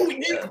see you.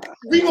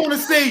 We want to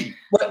see.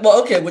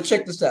 Well, okay. Well,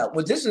 check this out.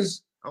 Well, this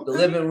is the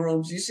living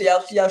rooms. You see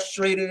how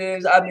straight it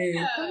is. I mean,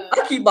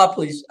 I keep my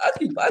place. I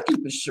keep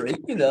it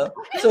straight.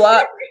 So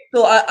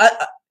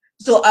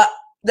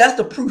that's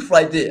the proof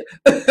right there.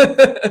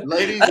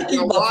 Ladies, if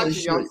you're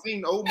watching, y'all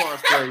seen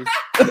Omar's place.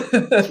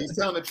 She's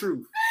telling the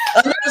truth.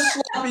 I'm not a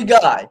sloppy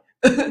guy,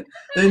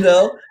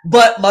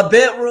 but my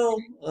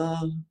bedroom,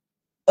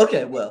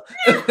 okay, well,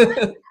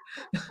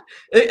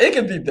 it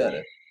can be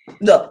better.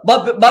 No,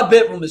 my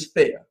bedroom is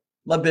fair.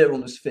 My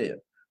bedroom is fair.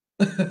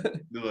 I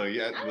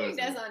think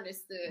that's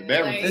understood.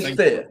 It's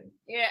fair.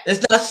 Yeah.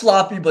 It's not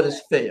sloppy, but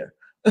it's fair.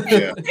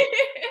 Yeah.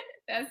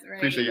 That's right.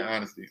 Appreciate your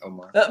honesty,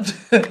 Omar. I was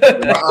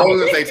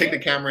gonna say, take the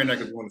camera in there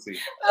because we want to see.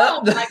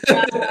 Oh my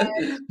god.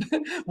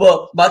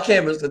 Well, my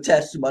camera's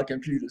attached to my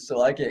computer,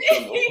 so I can't go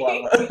no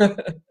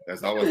farther.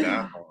 That's always the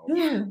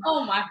iPhone.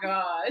 Oh my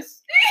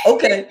gosh.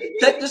 Okay,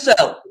 check this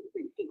out.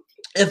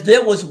 If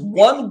there was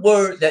one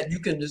word that you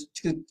can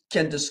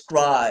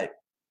describe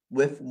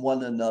with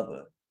one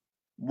another,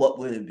 what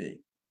would it be?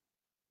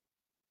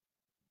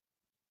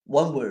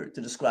 One word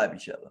to describe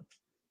each other.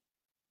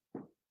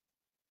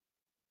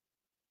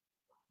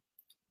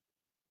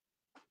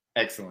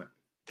 Excellent.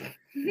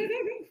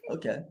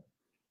 Okay.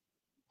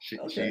 She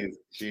is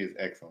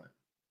excellent.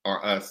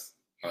 Or us.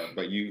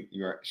 But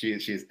she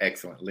is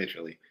excellent,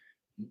 literally.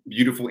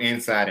 Beautiful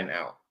inside and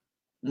out.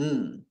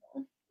 Thank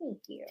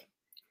you.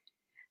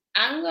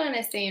 I'm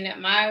gonna say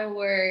that my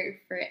word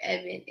for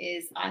Eben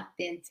is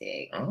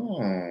authentic. Oh.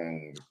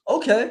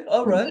 Okay,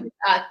 all right. He's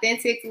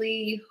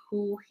authentically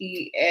who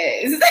he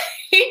is.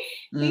 He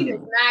does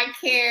not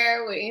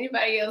care what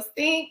anybody else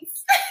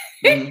thinks.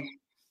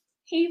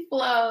 He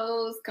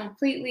flows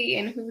completely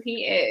in who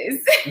he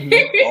is.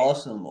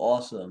 Awesome.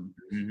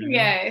 Mm-hmm.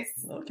 Yes.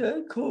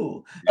 Okay,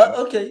 cool.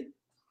 Okay.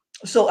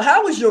 So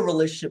how is your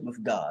relationship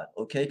with God?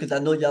 Okay, because I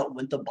know y'all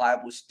went to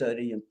Bible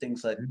study and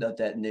things like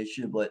that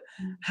nature, but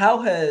how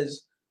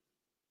has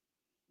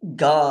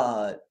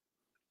God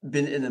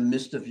been in the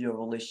midst of your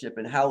relationship,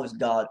 and how is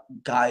God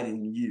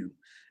guiding you,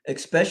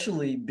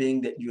 especially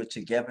being that you're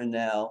together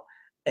now?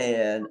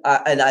 And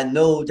I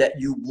know that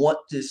you want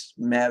this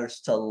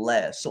marriage to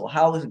last. So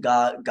how is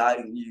God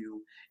guiding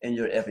you in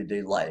your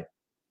everyday life?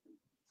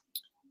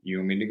 You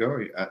want me to go?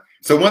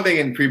 So one thing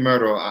in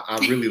premarital, I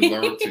really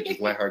learned to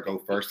just let her go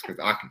first because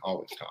I can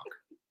always talk.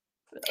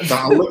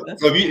 So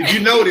if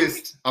you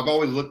noticed, I've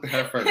always looked at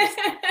her first.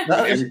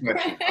 Every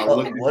question.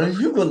 What are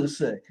you going to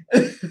say? So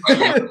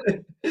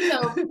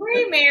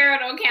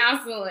premarital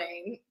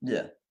counseling.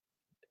 Yeah.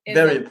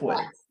 Very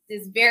important.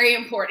 It's very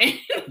important.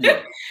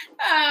 Yeah.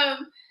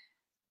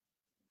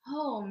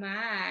 Oh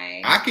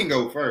my. I can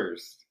go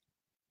first.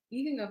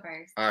 You can go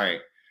first. All right.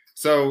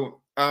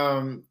 So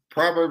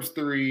Proverbs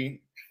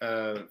 3,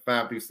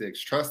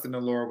 5-6. Trust in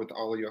the Lord with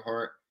all of your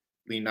heart.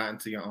 Lean not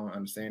into your own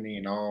understanding.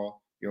 In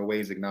all your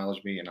ways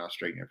acknowledge me, and I'll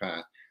straighten your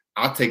path.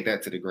 I'll take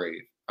that to the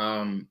grave.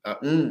 God,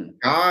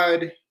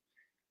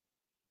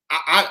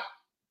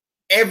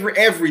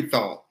 every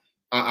thought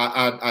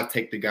I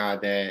take to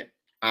God that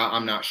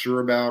I'm not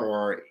sure about,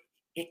 or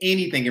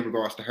anything in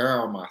regards to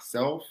her or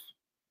myself.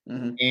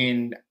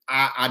 And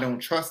I don't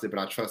trust it, but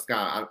I trust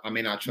God. I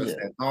may not trust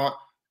that thought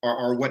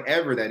or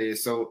whatever that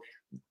is. So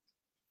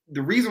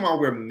the reason why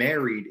we're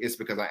married is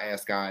because I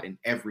asked God in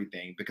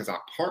everything, because I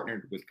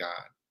partnered with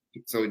God.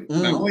 So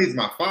not only is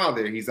my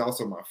father, he's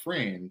also my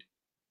friend.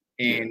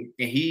 And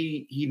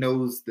he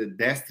knows the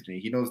destiny.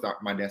 He knows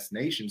my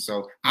destination.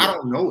 So I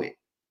don't know it.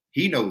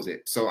 He knows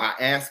it. So I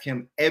ask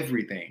him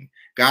everything.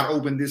 God,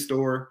 open this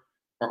door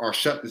or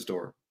shut this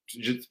door.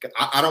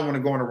 I don't want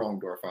to go in the wrong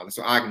door, Father.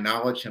 So I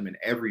acknowledge him in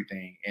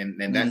everything. And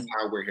that's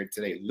how we're here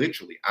today.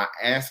 Literally, I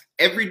ask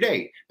every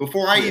day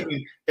before I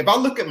even, if I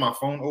look at my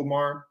phone,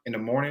 Omar, in the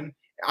morning,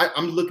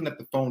 I'm looking at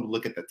the phone to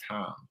look at the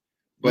time.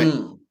 But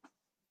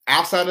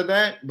outside of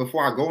that,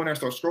 before I go in there and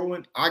start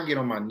scrolling, I get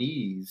on my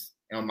knees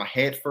and on my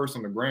head first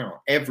on the ground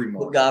every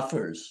morning. Put God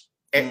first.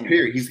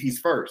 Period. He's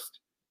first.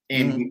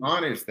 And he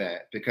honors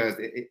that because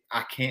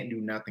I can't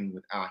do nothing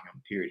without him,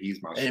 period.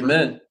 He's my strength.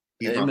 Amen.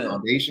 He's my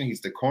foundation. He's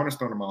the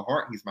cornerstone of my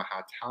heart. He's my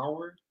high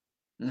tower.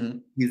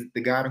 He's the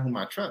God in whom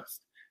I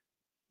trust.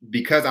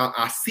 Because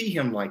I see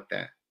him like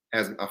that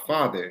as a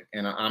father,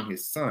 and I'm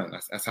his son.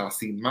 That's how I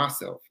see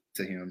myself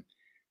to him.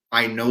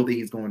 I know that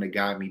he's going to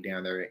guide me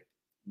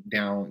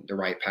down the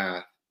right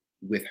path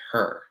with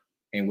her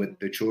and with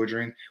the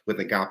children,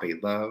 with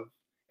agape love,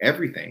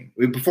 everything.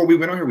 Before we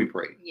went on here, we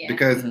prayed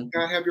because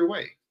God, have your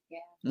way.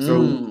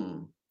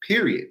 So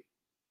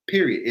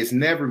Period. It's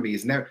never me.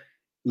 It's never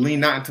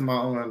lean not into my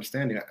own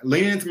understanding.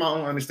 Leaning into my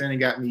own understanding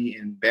got me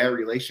in bad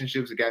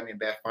relationships. It got me in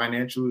bad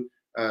financial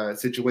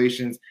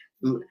situations.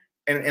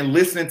 And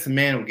listening to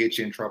man will get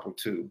you in trouble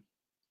too.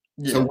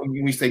 Yeah. So when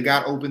we say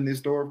God open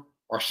this door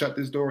or shut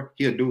this door,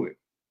 he'll do it.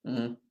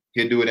 Mm-hmm.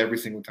 He'll do it every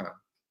single time.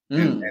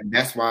 Mm. And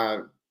that's why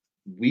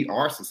we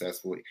are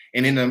successful.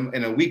 And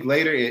in a week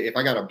later, if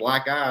I got a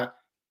black eye,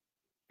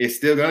 it's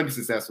still going to be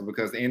successful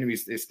because the enemy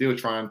is still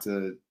trying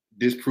to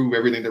disprove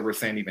everything that we're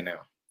saying even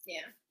now.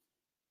 Yeah.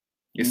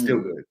 It's still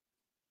good.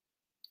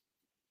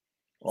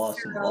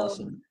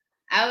 Awesome.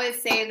 I would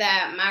say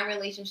that my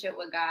relationship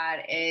with God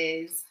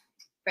is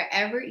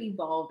forever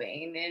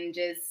evolving and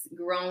just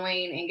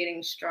growing and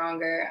getting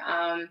stronger.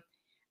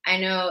 I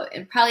know,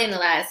 and probably in the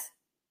last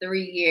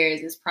 3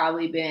 years, it's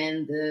probably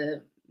been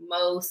the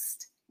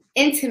most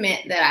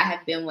intimate that I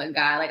have been with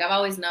God. Like, I've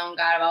always known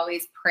God. I've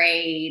always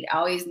prayed. I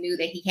always knew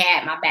that he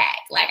had my back.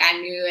 Like, I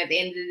knew at the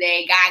end of the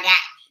day, God got me.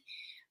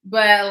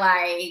 But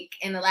like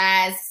in the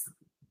last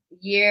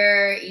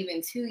year,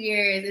 even 2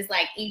 years, it's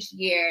like each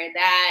year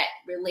that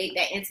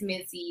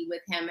intimacy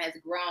with him has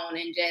grown,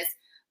 and just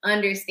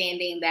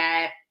understanding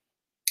that,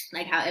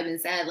 like how Eben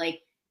said,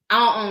 like, I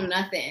don't own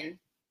nothing.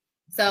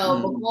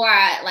 So before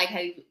like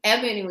how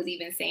Eben was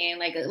even saying,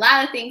 like, a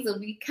lot of things will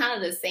be kind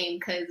of the same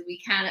because we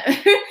kind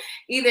of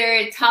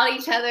either taught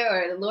each other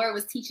or the Lord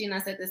was teaching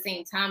us at the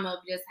same time of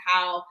just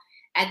how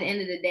at the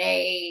end of the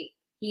day,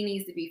 he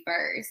needs to be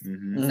first.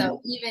 Mm-hmm. So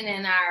even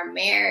in our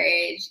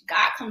marriage,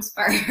 God comes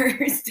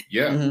first.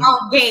 Yeah.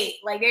 On gate.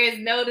 Like, there is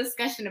no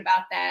discussion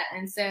about that.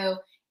 And so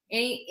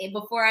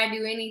before I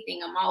do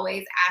anything, I'm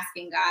always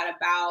asking God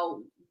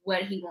about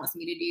what he wants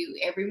me to do.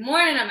 Every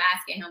morning I'm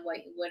asking him,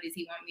 what does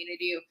he want me to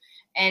do?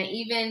 And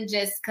even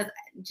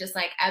just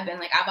like Eben,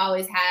 like I've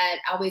always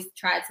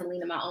tried to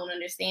lean on my own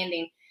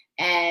understanding.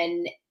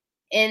 And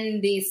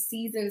in these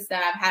seasons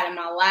that I've had in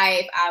my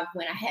life, I've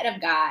went ahead of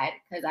God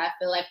because I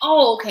feel like,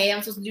 oh, okay,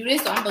 I'm supposed to do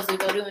this, so I'm supposed to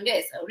go doing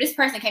this. So this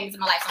person came into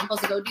my life, so I'm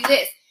supposed to go do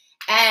this.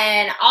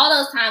 And all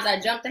those times I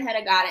jumped ahead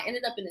of God and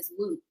ended up in this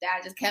loop that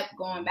I just kept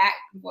going back,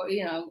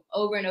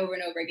 over and over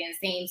and over again,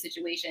 same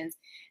situations.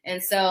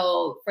 And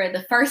so for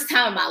the first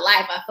time in my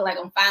life, I feel like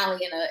I'm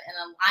finally in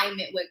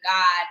alignment with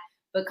God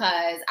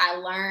because I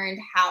learned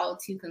how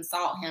to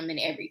consult him in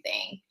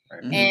everything.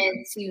 Mm-hmm.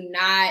 And to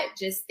not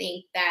just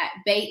think that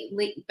base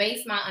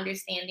my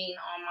understanding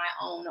on my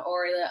own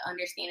or the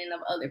understanding of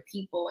other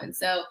people. And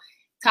so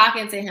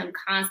talking to him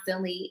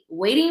constantly,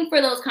 waiting for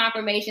those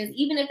confirmations,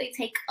 even if they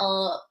take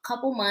a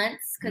couple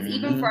months, because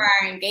even for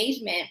our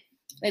engagement,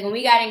 like when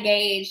we got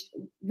engaged,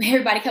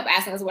 everybody kept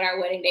asking us what our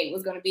wedding date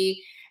was going to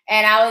be.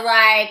 And I was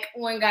like,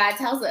 when God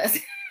tells us.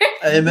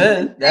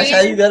 Amen. That's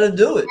how you got to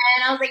do it.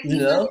 And I was like,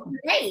 the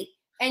date.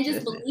 And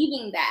just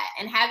believing that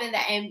and having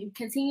that and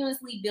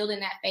continuously building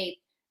that faith.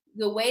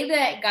 The way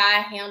that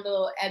God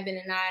handled Eben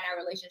and I in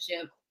our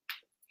relationship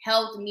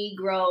helped me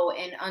grow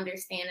and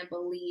understand and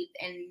believe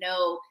and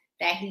know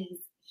that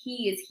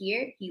he is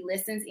here. He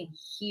listens and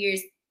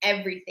hears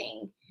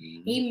everything.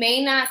 Mm-hmm. He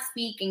may not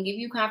speak and give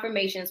you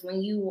confirmations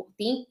when you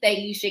think that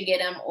you should get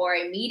them or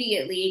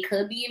immediately. It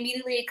could be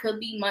immediately. It could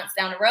be months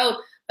down the road.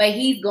 But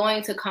he's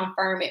going to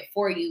confirm it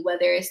for you,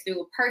 whether it's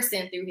through a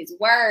person, through his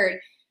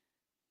word.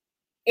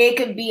 It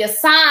could be a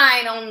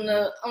sign on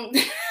the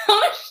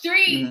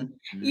street,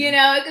 mm-hmm.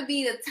 It could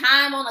be the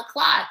time on the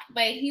clock,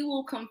 but he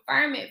will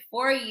confirm it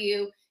for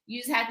you.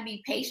 You just have to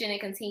be patient and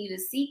continue to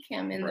seek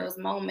him in those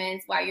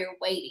moments while you're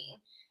waiting.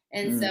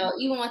 And so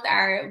even with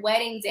our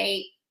wedding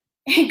date,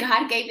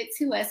 God gave it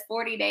to us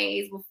 40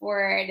 days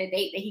before the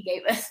date that he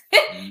gave us.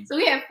 So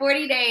we had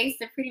 40 days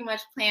to pretty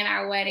much plan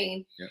our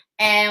wedding. Yep.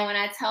 And when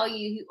I tell you,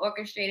 he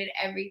orchestrated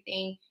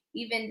everything,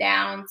 even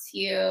down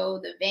to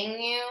the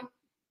venue,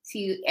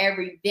 to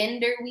every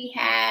vendor we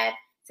had,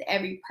 to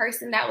every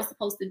person that was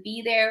supposed to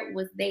be there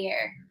was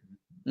there.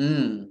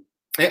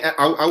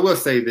 I will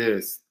say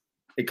this.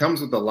 It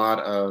comes with a lot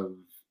of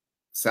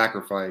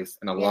sacrifice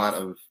and a lot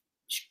of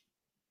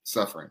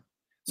suffering.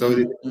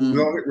 So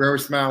we're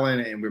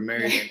smiling and we're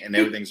married and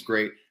everything's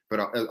great, but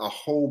a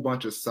whole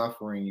bunch of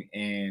suffering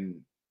and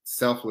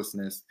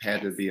selflessness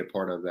had to be a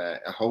part of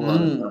that. A whole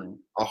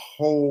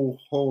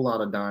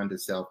lot of dying to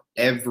self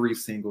every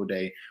single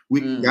day.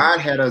 God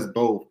had us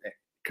both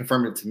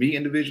confirm it to me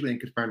individually and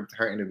confirm it to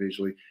her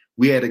individually.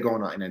 We had to go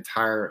on an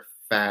entire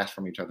fast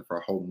from each other for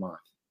a whole month.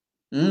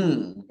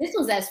 This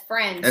was as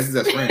friends. This is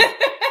as friends.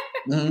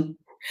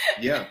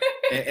 Yeah.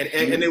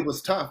 And it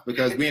was tough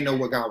because we didn't know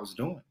what God was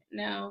doing.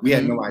 No. We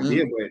had no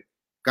idea, but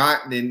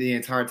God then the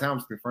entire time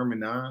was confirming,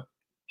 nah,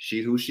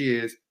 she's who she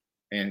is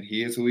and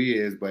he is who he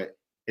is, but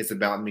it's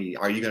about me.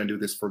 Are you going to do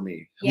this for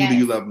me? Who do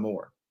you love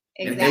more?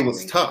 Exactly. And it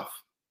was tough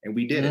and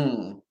we did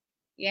it.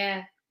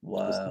 Yeah.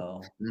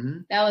 Wow.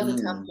 That was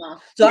a tough one.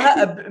 So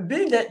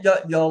being that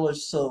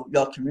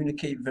y'all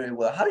communicate very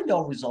well, how do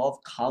y'all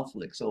resolve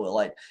conflict? So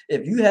like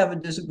if you have a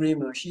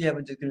disagreement or she have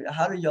a disagreement,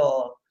 how do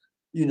y'all,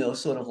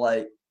 sort of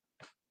like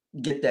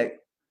get that,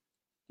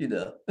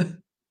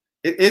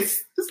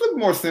 It's a little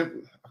more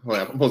simple.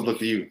 Well, I'm supposed to look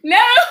to you.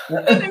 No.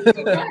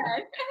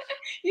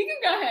 You can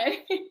go ahead.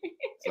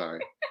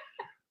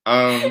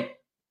 Sorry.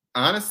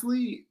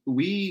 Honestly,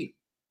 we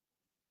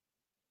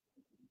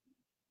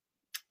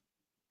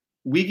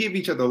give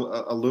each other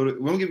a little.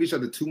 We don't give each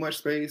other too much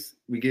space.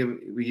 We give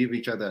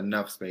each other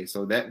enough space.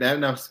 So that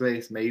enough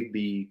space may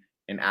be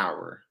an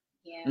hour.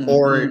 Yeah.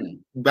 Or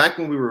back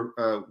when we were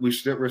we're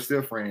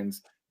still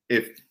friends.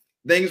 If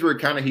things were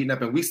kind of heating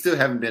up, and we still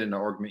haven't been in an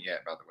argument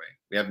yet. By the way,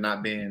 we have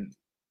not been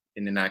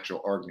in an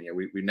actual argument yet.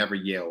 We never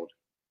yelled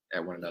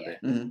at one another.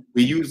 Mm-hmm.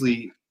 We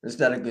usually. It's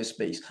not a good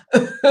space.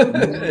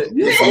 It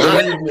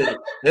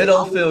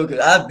don't feel good.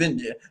 I've been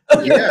there.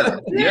 Yeah.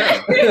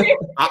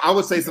 I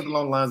would say something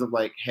along the lines of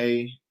like,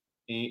 hey,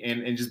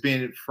 and just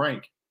being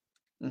frank.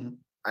 Mm-hmm.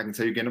 I can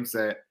tell you're getting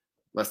upset.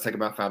 Let's take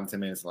about 5 to 10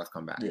 minutes and let's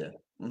come back. Yeah.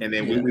 Mm-hmm. And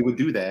then we would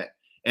do that.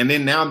 And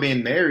then now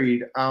being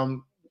married, I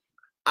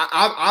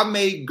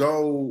may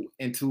go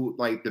into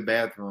like the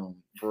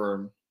bathroom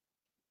for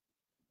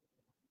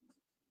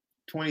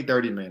 20,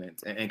 30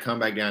 minutes and come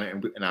back down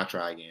and I'll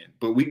try again.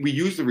 But we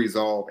usually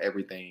resolve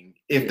everything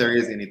if there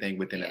is anything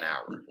within an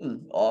hour.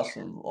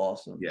 Awesome.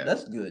 Yeah.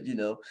 That's good.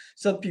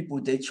 Some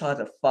people, they try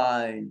to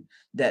find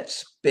that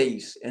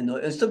space and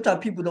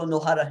sometimes people don't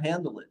know how to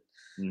handle it,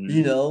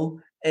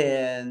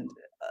 and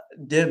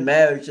their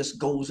marriage just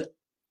goes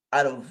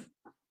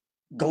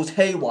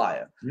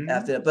haywire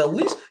after that. But at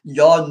least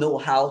y'all know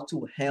how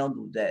to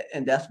handle that.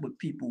 And that's what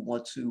people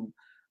want to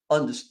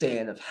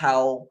understand of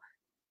how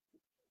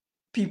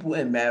people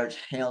in marriage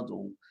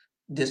handle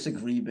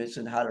disagreements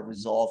and how to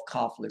resolve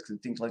conflicts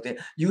and things like that.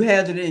 You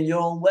handle it in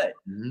your own way.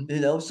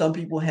 Some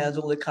people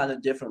handle it kind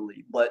of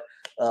differently, but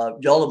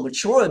y'all are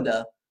mature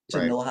enough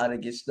to know how to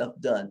get stuff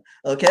done.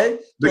 Okay?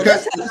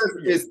 Because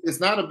it's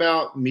not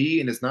about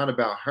me and it's not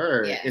about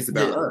her. Yeah. It's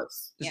about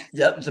us.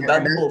 Yep. It's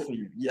about the both of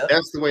you. Yep.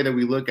 That's the way that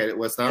we look at it.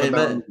 Well, it's not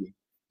about me,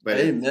 but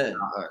it's about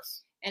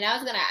us. And I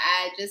was gonna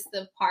add just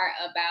the part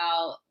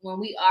about when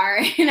we are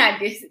in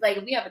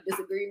if we have a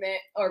disagreement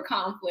or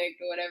conflict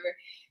or whatever,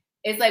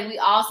 it's like we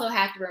also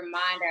have to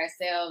remind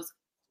ourselves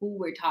who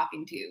we're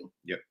talking to.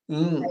 Yep.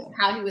 Like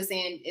how he was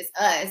saying it's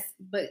us,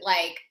 but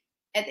like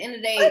at the end of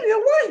the day, I'm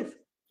your wife.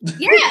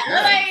 Yeah,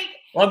 like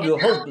I'm your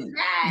husband.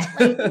 Like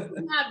this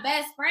is my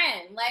best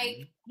friend.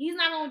 Like he's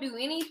not gonna do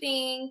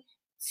anything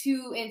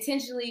to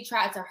intentionally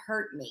try to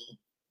hurt me.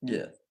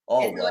 Yeah.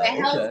 And so it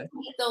helps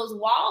keep those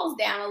walls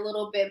down a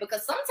little bit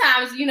because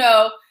sometimes,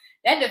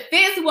 that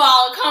defense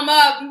wall come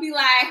up and be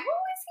like, who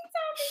is he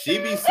talking to? She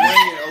be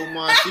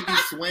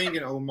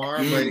swinging Omar,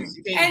 but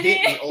she can't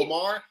hit me,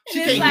 Omar.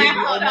 She can't hit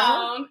me,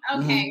 Omar.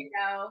 Okay,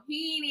 no,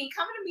 he ain't even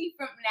coming to me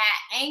from that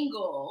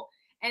angle.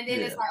 And then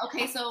it's like,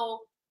 okay,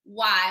 so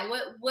why?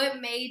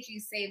 What made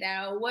you say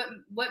that? Or what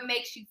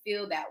makes you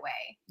feel that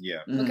way?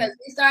 Yeah. Because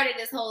we started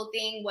this whole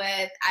thing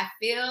with I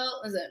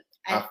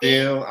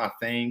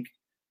think,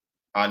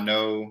 I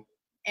know,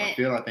 I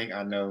feel, I think,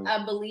 I know.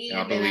 I believe,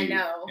 and I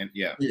know. And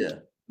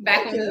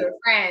Back when we were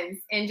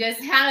friends, and just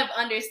kind of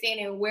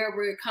understanding where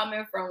we're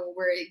coming from when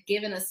we're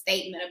giving a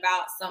statement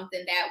about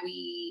something that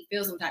we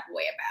feel some type of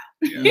way about.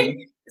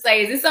 Yeah. It's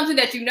like, is this something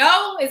that you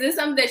know? Is this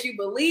something that you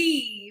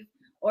believe?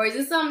 Or is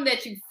this something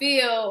that you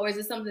feel? Or is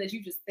this something that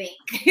you just think?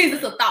 Is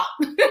this a thought?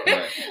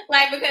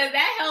 Right. Because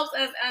that helps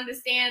us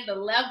understand the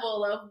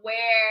level of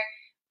where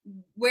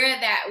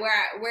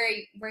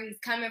he's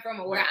coming from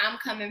or where I'm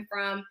coming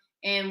from.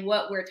 And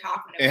what we're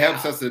talking about. It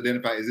helps us to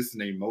identify, is this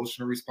an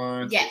emotional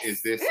response? Yes.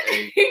 Is this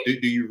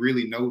do you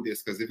really know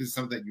this? Because if it's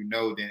something that you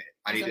know, then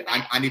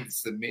I need to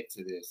submit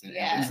to this.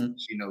 And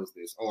she knows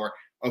this. Or,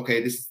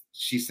 okay,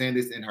 she's saying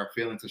this in her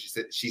feelings. So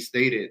she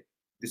stated,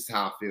 this is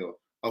how I feel.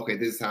 Okay,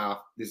 this is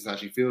how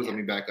she feels. Let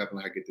me back up and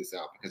let her get this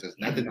out. Because there's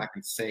nothing I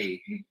can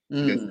say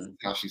because this is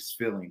how she's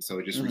feeling.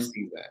 So just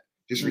receive that.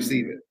 Just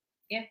receive it.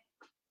 Yeah.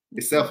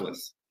 It's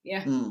selfless.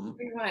 Yeah,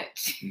 pretty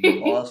much.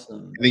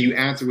 Awesome. And then you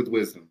answer with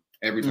wisdom.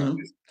 Every time.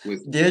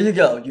 There you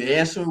go. You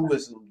answer with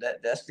wisdom.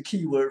 That's the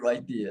key word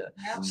right there.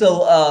 Yep.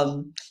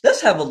 So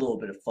let's have a little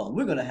bit of fun.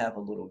 We're gonna have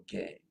a little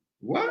game.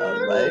 What?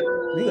 All right.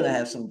 We're gonna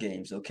have some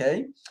games,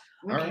 okay?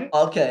 All right.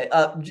 Okay.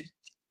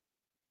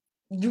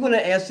 You're gonna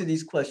answer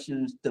these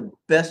questions the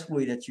best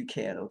way that you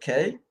can,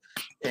 okay?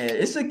 And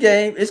it's a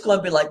game. It's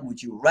gonna be like,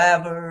 would you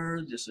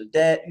rather, this or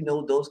that,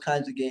 those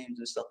kinds of games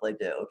and stuff like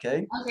that,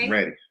 okay? Okay.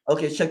 Ready.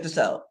 Okay, check this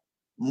out.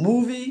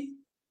 Movie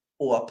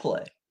or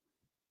play?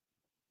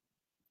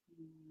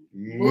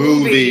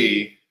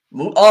 Movie.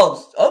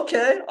 Oh,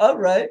 okay. All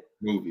right.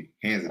 Movie.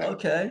 Hands down.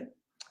 Okay.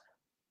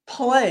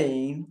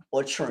 Plane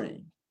or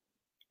train?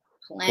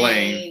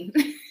 Plane.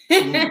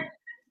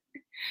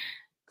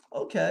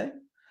 Okay.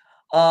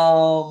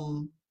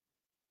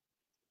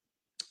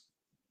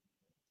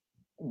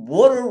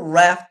 Water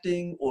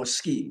rafting or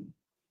skiing?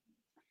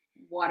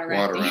 Water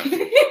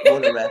rafting.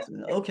 Water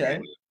rafting.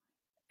 Okay.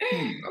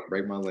 I'll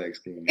break my legs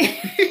skiing.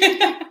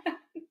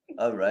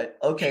 All right.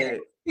 Okay.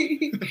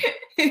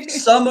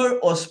 Summer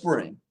or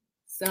spring?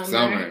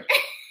 Summer.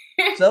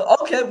 So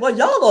okay, well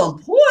y'all on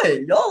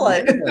point. Y'all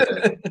like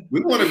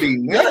we want to be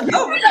naked.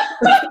 Oh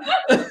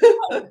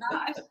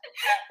gosh.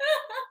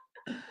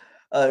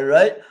 All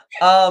right.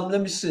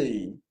 Let me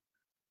see.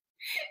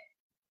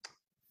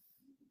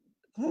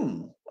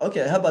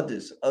 Okay, how about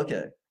this?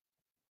 Okay.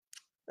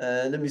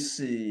 Let me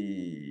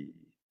see.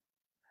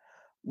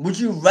 Would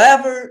you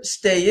rather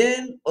stay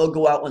in or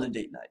go out on a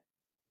date night?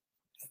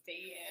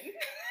 Stay in.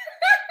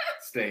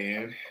 Stay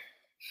in.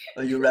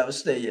 Or you rather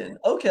stay in?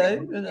 Okay,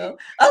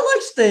 I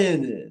like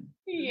staying in.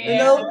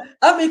 Yeah.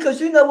 I mean,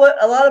 because you know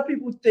what? A lot of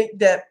people think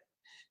that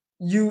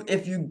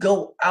if you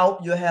go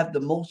out, you have the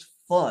most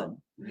fun.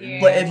 But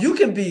Yeah. if you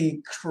can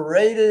be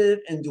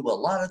creative and do a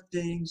lot of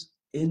things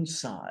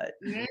inside,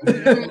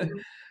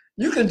 Mhm.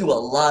 you can do a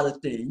lot of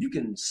things. You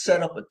can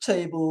set up a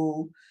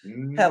table,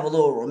 Mhm. have a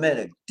little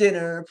romantic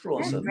dinner, put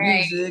on That's some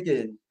right. music,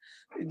 and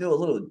you do a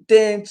little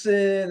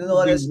dancing and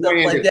all that Just stuff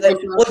weighing like it. that.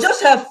 Or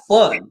just have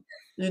fun.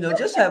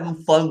 Just having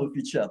fun with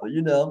each other.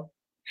 Yeah,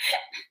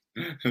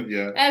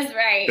 That's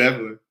right.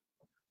 definitely.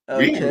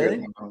 We have a Okay.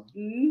 good time.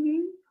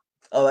 Hmm.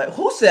 All right.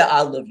 Who said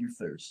I love you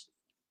first?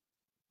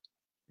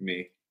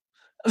 Me.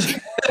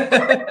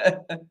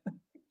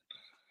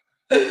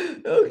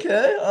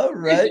 Okay. All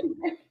right.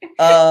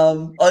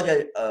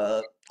 Okay.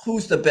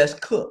 Who's the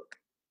best cook?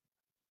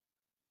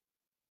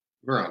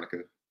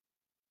 Veronica.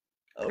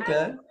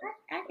 Okay.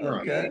 I can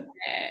agree Okay. with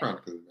that.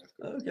 Veronica's the best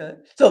cook. Okay.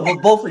 So,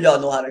 but both of y'all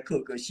know how to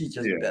cook, or she's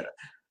just Yeah. better.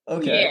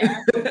 Okay.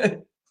 Yeah.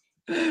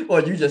 Or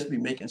you just be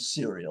making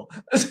cereal.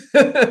 He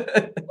can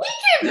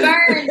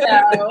burn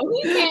though.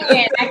 He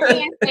can. I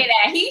can't say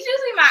that. He's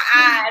usually my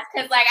eyes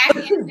because, like, I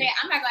can't say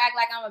I'm not gonna act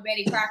like I'm a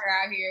Betty Crocker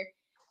out here.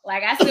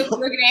 Like, I still be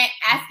looking at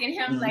asking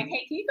him, like,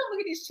 "Hey, can you come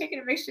look at this chicken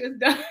and make sure it's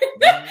done?"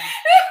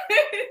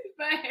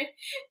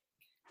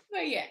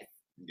 but yes.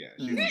 Yeah.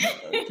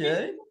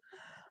 Okay.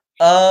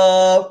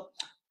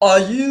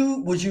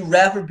 Would you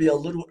rather be a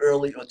little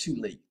early or too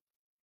late?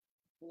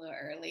 A little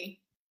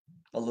early.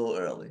 A little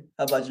early.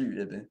 How about you,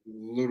 Eben? A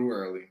little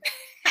early.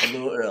 A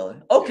little early.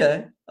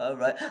 Okay. All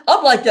right.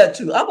 I'm like that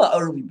too. I'm an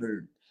early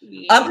bird.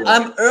 Yeah.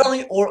 I'm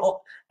early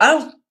I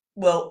don't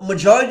well,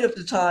 majority of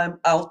the time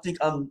I don't think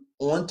I'm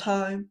on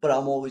time, but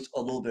I'm always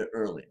a little bit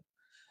early.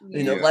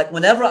 Yeah. Like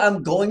whenever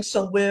I'm going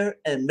somewhere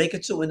and make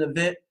it to an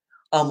event,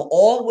 I'm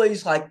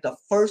always like the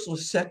first or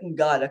second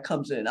guy that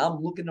comes in.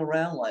 I'm looking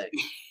around like,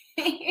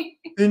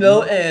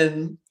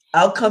 and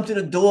I'll come to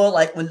the door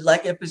like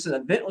if it's an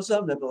event or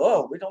something, they go,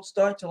 oh, we don't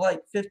start till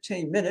like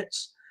 15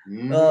 minutes.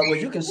 Well,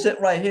 you can sit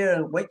right here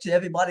and wait till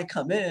everybody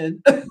come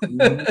in,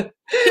 and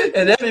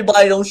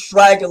everybody don't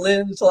straggle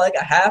in until like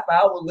a half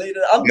hour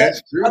later.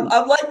 That's true.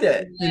 I'm like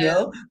that,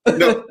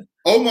 No,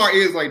 Omar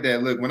is like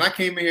that. Look, when I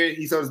came in here,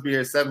 he's supposed to be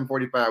here at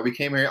 7:45. We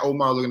came here,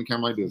 Omar looking at the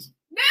camera like this.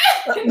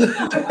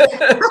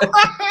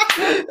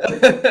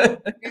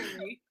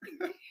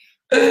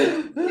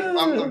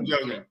 I'm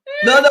joking.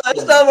 No,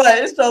 it's not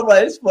right. It's not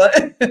right. It's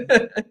fine.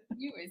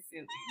 You were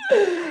silly.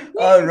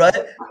 All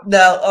right.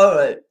 Now, all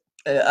right.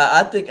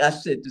 I think I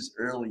said this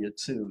earlier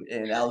too,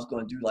 and I was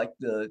going to do like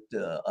the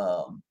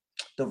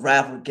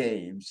raffle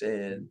games,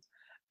 and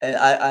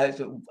I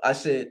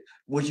said,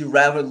 would you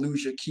rather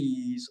lose your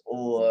keys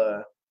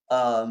or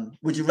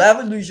would you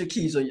rather lose your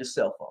keys or your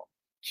cell phone?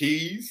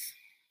 Keys.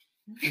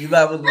 You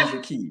rather lose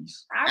your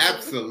keys?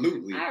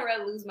 Absolutely. I'd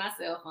rather lose my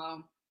cell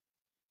phone.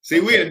 See,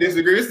 we didn't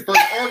disagree. It's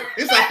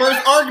our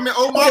first argument.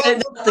 Omar.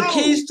 Okay, the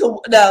keys to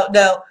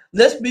now.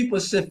 Let's be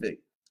specific.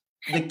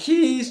 The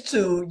keys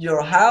to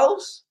your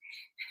house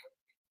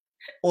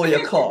or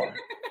your car?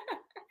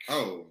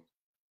 Oh.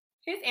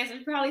 His answer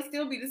would probably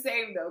still be the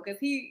same though, because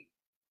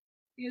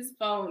his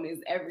phone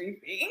is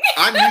everything.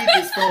 I need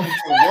this phone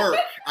to work.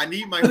 I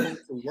need my phone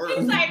to work.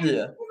 He's like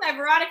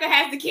Veronica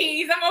has the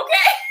keys. I'm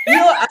okay.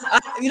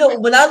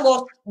 When I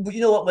lost,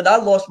 when I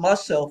lost my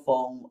cell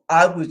phone,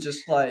 I was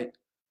just like,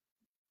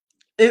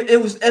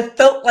 it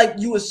felt like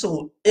you were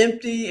so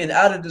empty and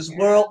out of this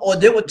world. Or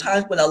there were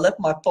times when I left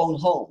my phone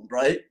home,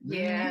 right?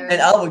 Yeah.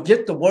 And I would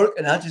get to work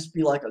and I'd just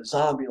be like a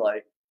zombie,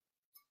 like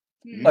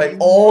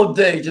all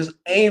day, just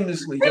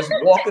aimlessly, just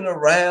walking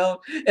around,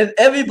 and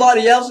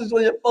everybody else is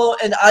on your phone,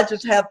 and I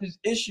just have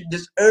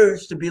this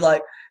urge to be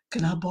like,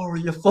 "Can I borrow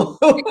your phone?"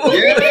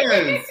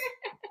 Yes.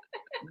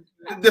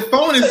 The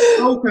phone is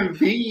so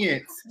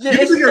convenient. Yeah,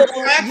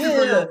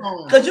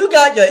 because you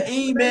got your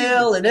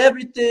email and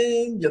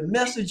everything, your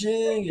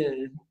messaging,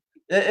 and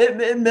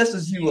it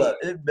messes you up.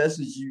 It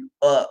messes you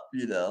up,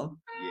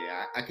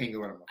 Yeah, I can't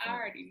go out of my phone. I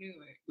already knew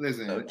it.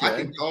 Listen, okay. I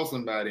can call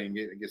somebody and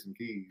get some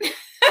keys.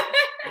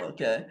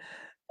 Okay.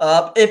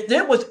 If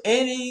there was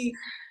any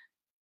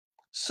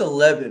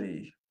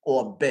celebrity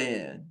or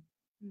band,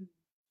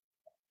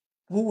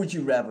 who would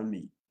you rather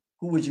meet?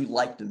 Who would you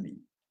like to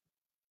meet?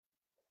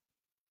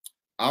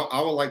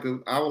 I would like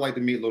to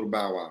meet Little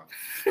Bow Wow.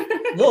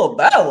 Little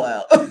Bow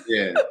Wow.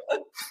 Yeah.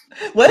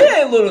 Well, he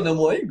ain't little no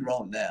more. He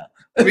grown now.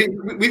 we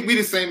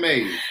the same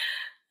age.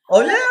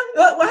 Oh yeah.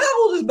 Well,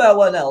 how old is Bow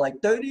Wow now? Like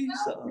 30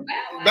 something.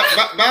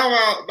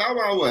 Bow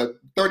Wow, what?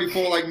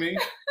 34 like me.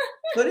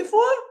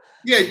 34?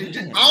 Yeah.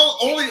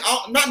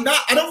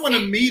 I don't want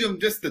to meet him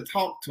just to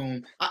talk to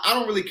him. I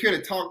don't really care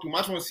to talk to him. I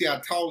just want to see how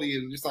tall he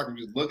is, just so I can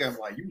just look at him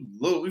like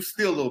you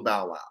still Little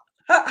Bow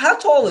Wow. How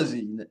tall is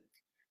he?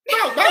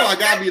 Bow Wow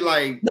gotta be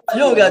like. You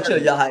don't gotta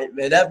tell your height,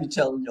 man. That be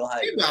telling your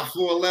height. He about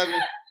 4'11".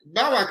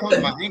 Bow Wow comes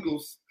to my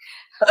ankles.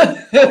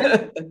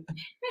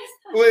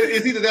 Well,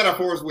 it's either that or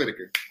Forrest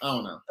Whitaker. I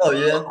don't know. Oh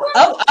yeah,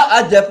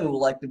 I definitely would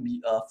like to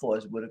meet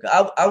Forrest Whitaker.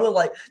 I would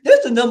like.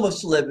 There's a number of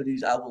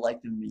celebrities I would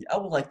like to meet. I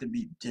would like to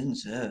meet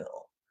Denzel.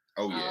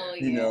 Oh yeah,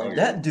 You know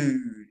that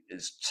dude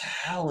is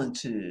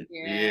talented.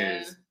 Yeah. He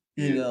is.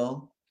 You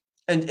know,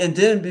 and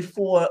then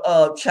before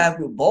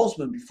Chadwick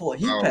Boseman, before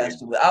he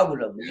passed away, I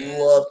would have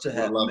loved to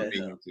have met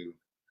him. Too.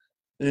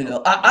 You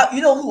know, I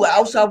you know who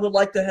else I would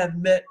like to have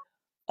met.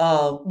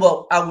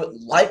 Well, I would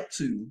like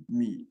to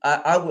meet.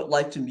 I would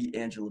like to meet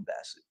Angela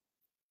Bassett.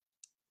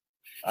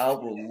 I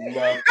would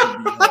love to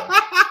meet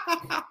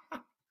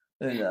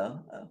her. You know,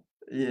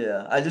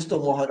 yeah. I just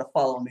don't want her to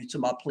follow me to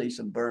my place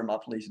and burn my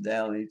place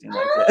down or anything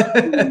like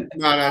that.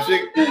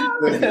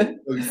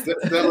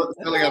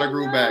 Stella got to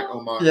groove back,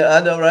 Omar. Yeah,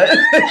 I know, right?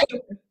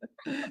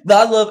 But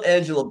I love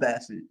Angela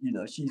Bassett. You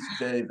know, she's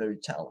very, very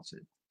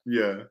talented.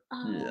 Yeah.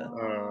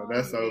 Yeah.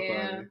 That's so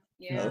funny.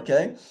 Yeah.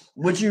 Okay.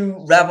 Would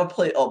you rather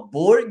play a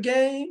board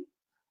game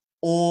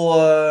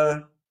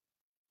or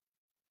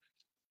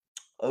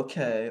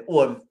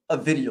a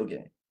video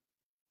game?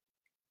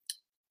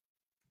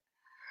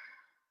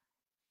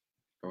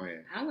 Go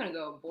ahead. I'm gonna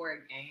go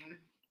board game.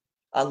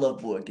 I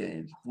love board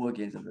games. Board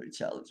games are very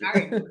challenging. I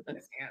already knew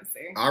this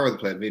answer. I'd rather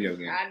play a video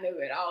game. I knew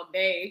it all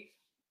day.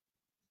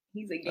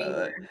 He's a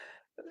gamer.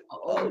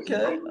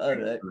 Okay. All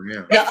right.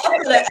 Yeah. Now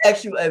I'm gonna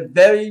ask you a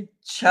very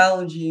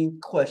challenging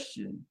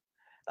question.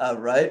 All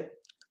right.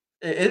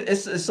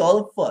 It's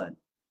all fun.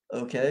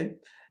 Okay.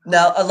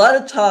 Now a lot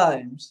of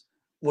times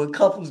when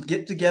couples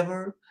get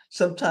together,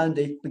 sometimes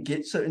they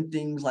forget certain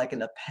things like in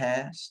the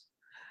past.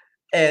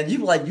 And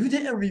you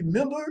didn't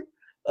remember?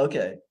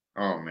 Okay.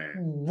 Oh man.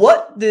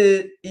 What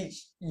did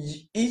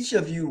each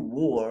of you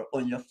wore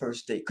on your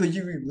first date? Could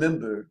you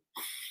remember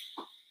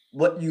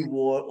what you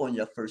wore on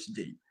your first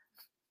date?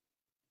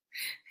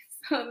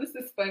 So this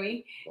is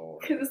funny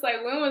because it's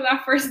like, when was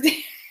our first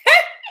date?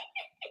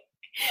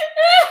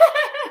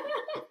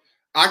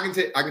 I can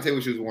tell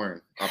what she was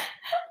wearing.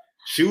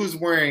 She was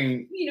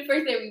wearing. You mean the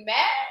first day we met?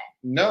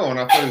 No, on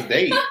our first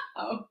date.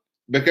 Oh.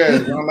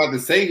 Because what I'm about to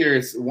say here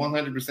is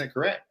 100%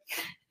 correct.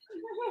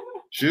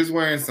 She was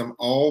wearing some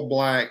all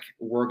black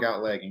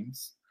workout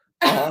leggings.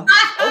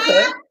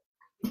 Okay.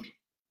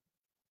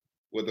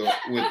 With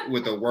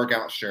a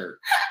workout shirt.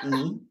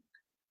 Mm-hmm.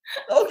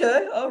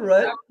 Okay, all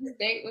right.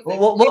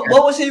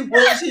 What was he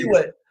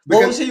wearing?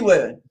 What was he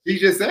wearing? She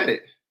just said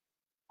it.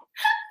 I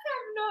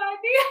have no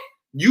idea.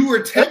 You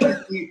were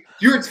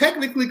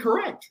technically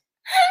correct.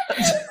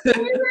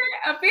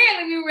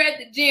 Apparently we were at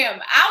the gym.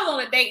 I was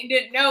on a date and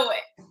didn't know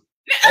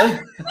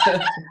it.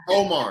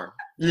 Omar.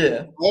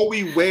 Yeah. All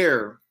we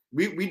wear,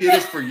 we did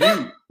this for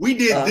you. We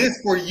did this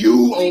for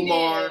you,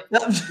 Omar.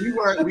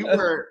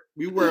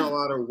 We wear a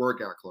lot of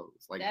workout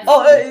clothes. Like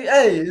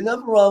hey,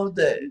 nothing wrong with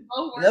that.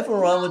 Nothing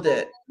wrong with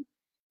that.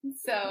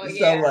 So it's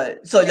yeah. all right.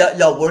 So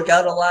y'all work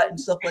out a lot and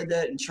stuff like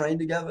that and train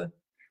together?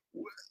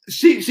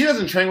 She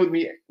doesn't train with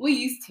me. We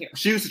used to.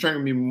 She used to train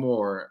with me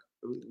more.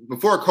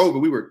 Before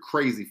COVID, we were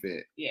crazy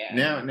fit.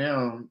 Yeah.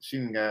 Now she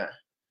got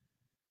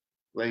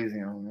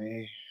lazy on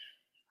me.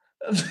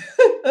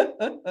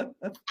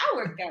 I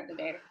worked out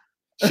today.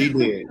 She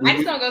did. I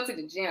just don't go to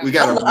the gym.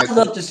 I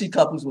love to see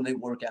couples when they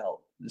work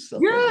out and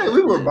stuff. Yeah,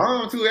 we were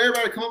bomb too.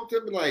 Everybody come up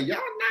to me like, "Y'all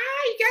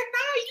nice, you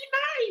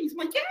nice." I'm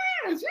like,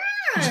 yes.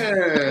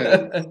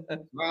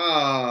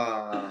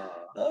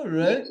 All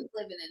right. He was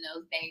living in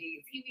those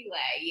days. He'd be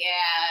like,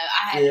 "Yeah,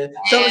 I had."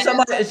 So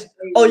somebody,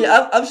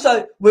 I'm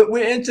sorry,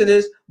 we're into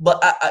this,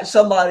 but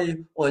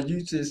somebody on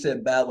YouTube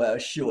said Bow Wow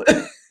short.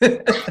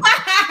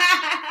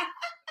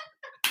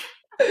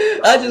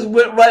 I just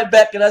went right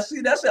back and I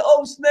see that. I said,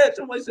 "Oh snap!"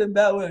 Somebody said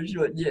Bow Wow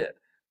short. Yeah,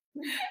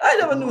 I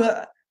never knew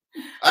how.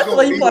 I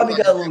thought he probably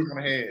got a little.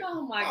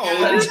 Oh my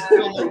god!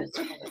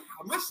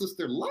 My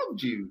sister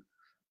loved you.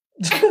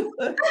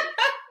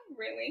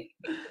 Really?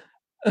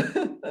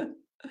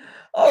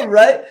 All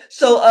right.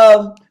 So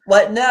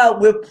right now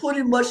we're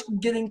pretty much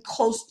getting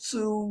close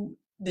to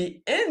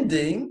the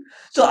ending.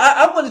 So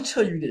I want to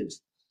tell you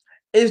this.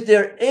 Is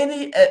there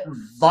any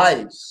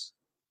advice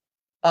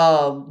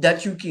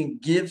that you can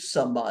give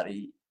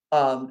somebody?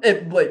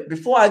 Wait,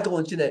 before I go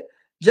into that,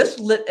 just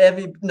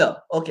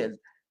okay.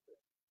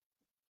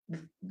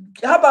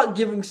 How about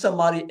giving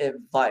somebody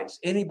advice?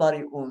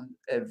 Anybody on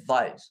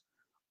advice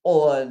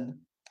on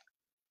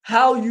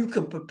how you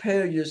can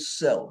prepare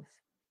yourself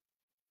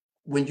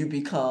when you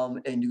become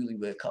a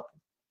newlywed couple?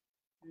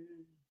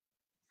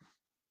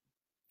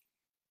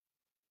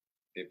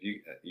 If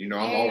I'm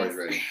always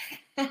ready.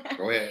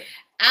 Go ahead.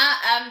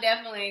 I'm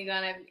definitely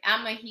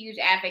I'm a huge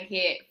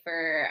advocate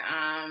for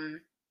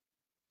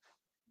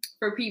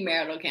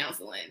premarital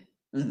counseling.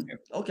 Mm-hmm.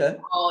 Okay.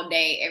 All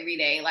day, every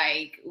day.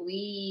 Like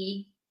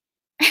we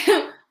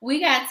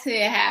got to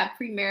have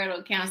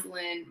premarital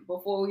counseling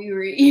before we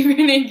were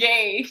even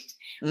engaged.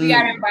 We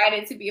got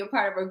invited to be a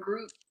part of a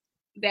group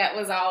that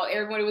was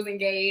everybody was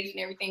engaged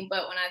and everything.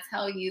 But when I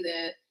tell you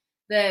the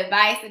the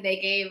advice that they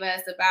gave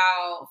us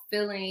about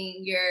filling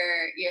your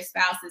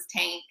spouse's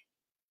tank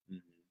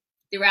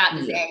throughout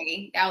the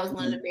day. That was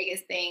one of the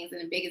biggest things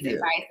and the biggest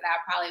advice that I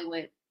probably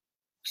would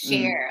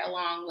share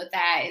along with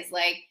that is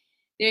like,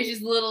 there's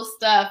just little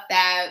stuff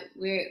that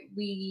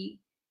we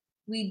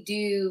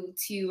do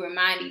to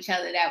remind each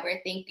other that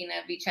we're thinking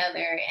of each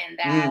other and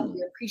that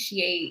we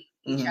appreciate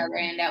each other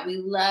and that we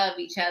love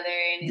each other.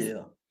 And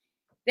it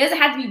doesn't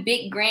have to be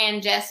big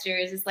grand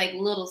gestures. It's like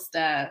little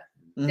stuff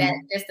that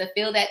just to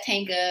fill that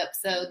tank up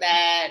so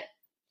that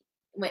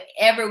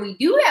whenever we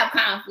do have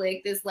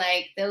conflict, it's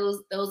like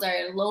those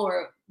are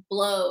lower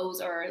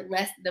blows or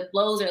less. The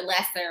blows are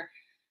lesser,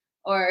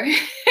 or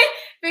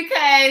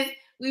because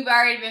we've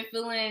already been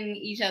filling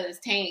each other's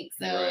tank.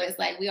 So it's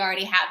like we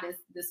already have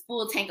this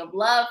full tank of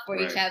love for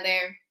each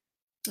other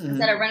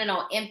instead of running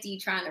on empty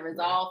trying to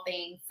resolve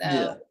things.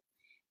 So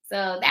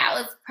so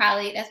that's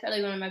probably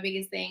one of my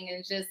biggest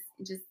things is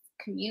just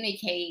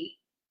communicate,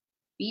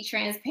 be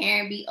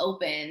transparent, be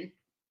open.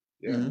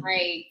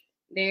 Right.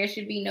 There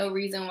should be no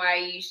reason why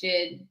you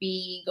should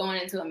be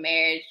going into a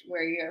marriage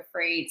where you're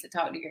afraid to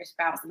talk to your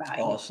spouse about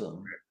it.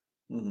 Awesome.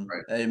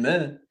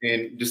 Amen.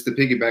 And just to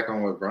piggyback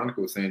on what Veronica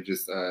was saying,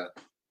 just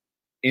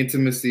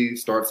intimacy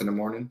starts in the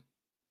morning.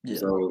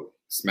 So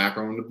smack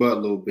her on the butt a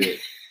little bit.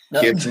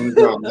 Kiss on the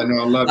dog. I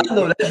know I love you. I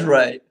know that's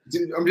right.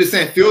 I'm just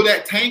saying, fill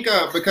that tank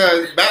up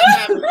because by the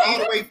time it's all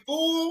the way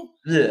full,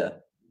 you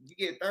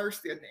get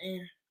thirsty at the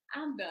end.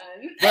 I'm done.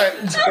 But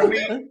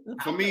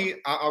for me,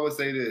 I would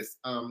say this: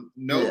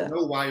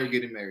 know why you're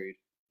getting married.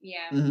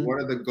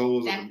 What are the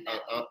goals?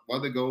 What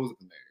are the goals of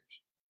the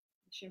marriage?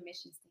 What's your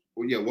mission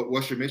statement? Well,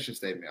 what's your mission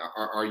statement?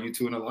 Are you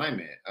two in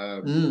alignment?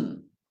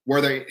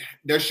 Where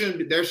there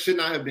should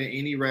not have been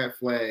any red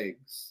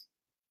flags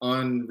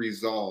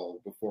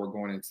unresolved before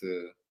going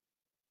into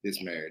this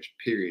marriage.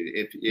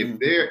 Period.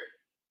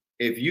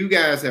 If you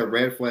guys have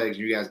red flags,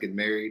 you guys get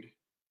married,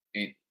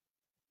 and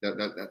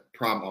that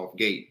problem off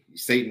gate.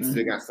 Satan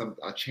still got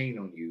a chain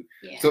on you.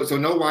 So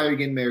know why you're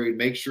getting married.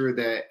 Make sure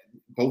that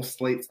both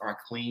slates are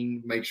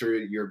clean. Make sure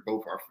you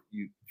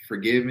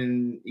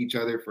forgiving each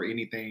other for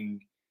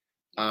anything.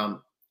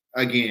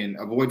 Again,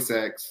 avoid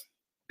sex.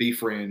 Be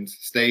friends.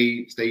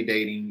 Stay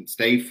dating.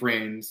 Stay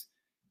friends.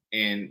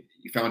 And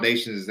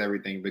foundation is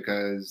everything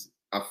because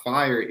a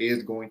fire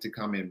is going to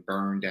come and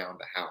burn down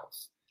the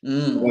house.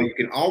 Well, you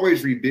can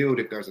always rebuild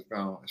if there's a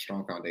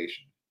strong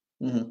foundation.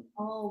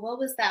 Oh, what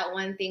was that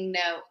one thing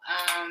though?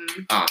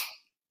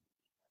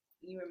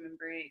 You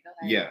remember it? Go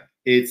ahead. Yeah,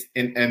 it's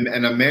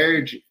and a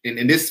marriage,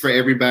 and this is for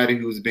everybody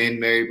who's been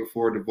married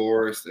before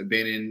divorce,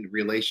 been in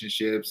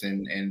relationships,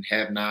 and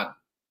have not,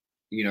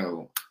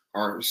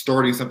 are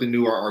starting something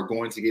new or are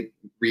going to get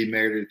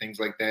remarried or things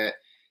like that.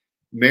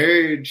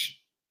 Marriage,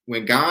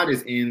 when God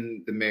is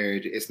in the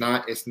marriage, it's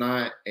not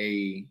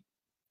a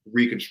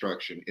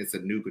reconstruction; it's a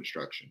new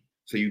construction.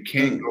 So you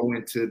can't go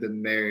into the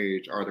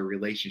marriage or the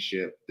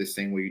relationship the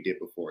same way you did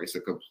before. It's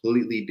a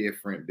completely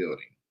different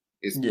building.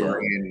 It's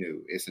brand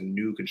new. It's a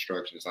new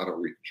construction. It's not a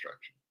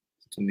reconstruction.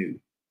 It's new.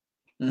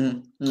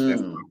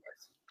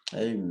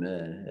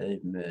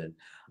 Amen.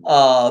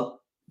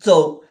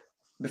 So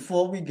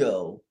before we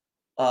go,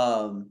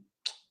 I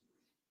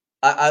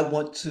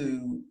want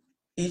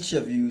each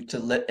of you to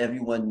let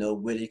everyone know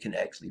where they can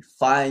actually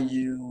find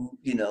you,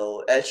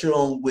 at your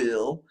own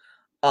will.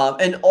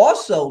 And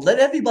also let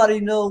everybody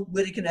know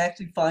where they can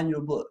actually find your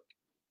book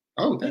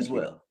as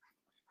well.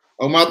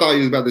 Oh, I thought you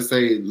was about to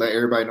say, let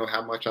everybody know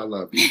how much I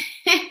love you.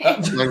 I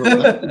don't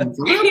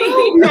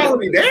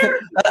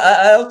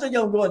think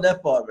I'm going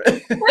that far, man.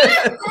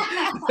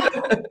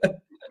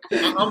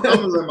 I'm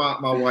gonna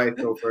let my wife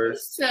go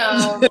first.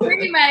 So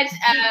pretty much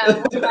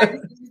one of our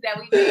decisions that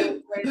we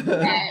made was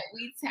that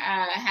we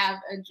have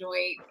a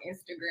joint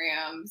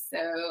Instagram. So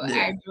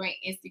our joint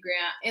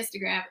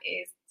Instagram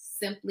is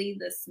simply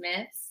the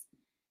Smiths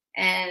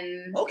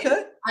and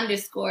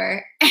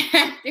underscore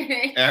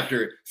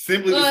after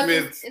simply the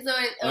Smiths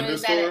underscore.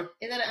 Is that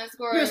an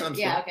underscore? Yes, underscore.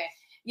 Yeah. Okay.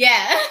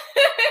 Yeah.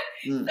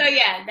 So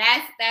yeah,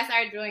 that's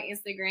our joint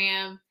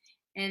Instagram,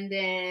 and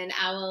then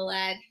I will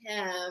let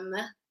him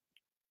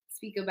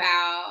speak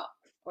about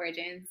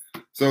Origins.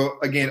 So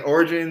again,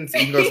 Origins,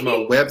 you can go to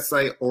my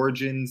website,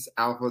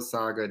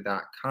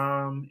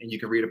 originsalphasaga.com, and you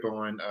can read up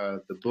on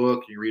the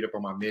book. You can read up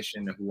on my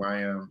mission and who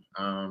I am.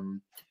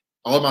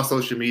 All of my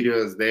social media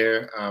is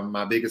there.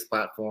 My biggest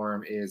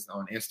platform is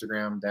on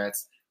Instagram.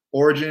 That's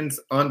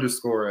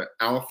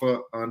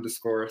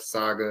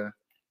Origins_alpha_saga.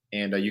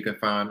 And you can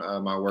find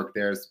my work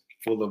there. It's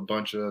full of a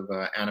bunch of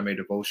anime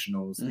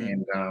devotionals.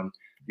 And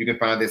you can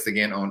find this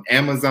again on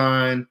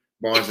Amazon,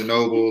 Barnes &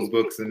 Nobles,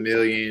 Books A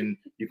Million.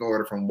 You can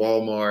order from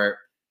Walmart.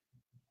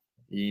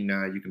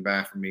 You can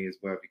buy from me as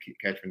well if you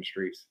catch me in the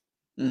streets.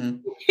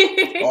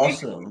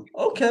 Awesome.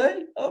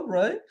 Okay. All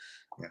right.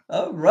 Yeah.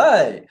 All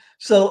right.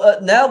 So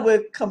now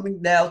we're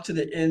coming to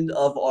the end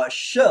of our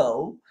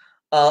show.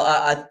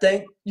 I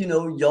thank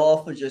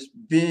y'all for just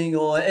being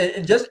on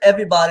and just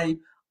everybody.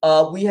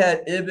 We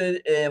had Eben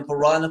and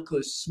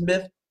Veronica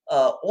Smith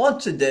on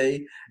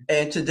today.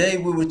 And today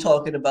we were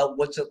talking about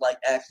what's it like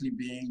actually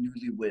being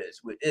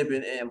newlyweds with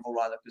Eben and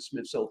Veronica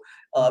Smith. So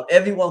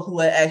everyone who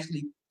had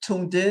actually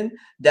tuned in,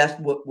 that's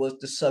what was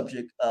the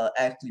subject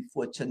actually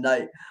for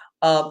tonight.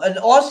 And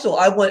also,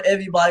 I want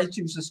everybody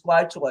to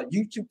subscribe to our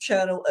YouTube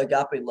channel,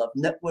 Agape Love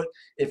Network.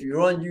 If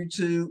you're on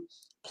YouTube,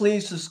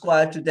 please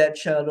subscribe to that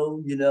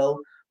channel.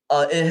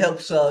 It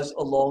helps us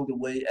along the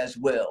way as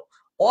well.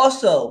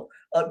 Also,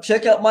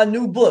 check out my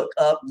new book,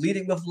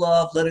 Leading with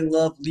Love, Letting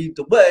Love Lead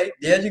the Way.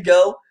 There you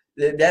go.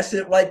 That's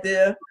it right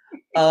there.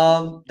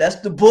 That's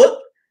the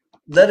book,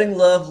 Letting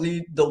Love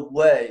Lead the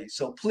Way.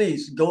 So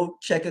please go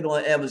check it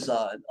on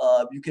Amazon.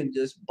 You can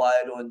just buy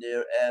it on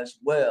there as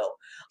well.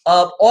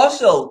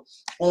 Also,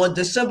 on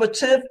December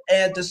 10th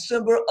and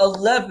December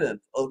 11th,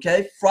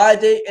 okay,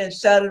 Friday and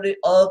Saturday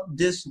of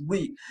this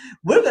week,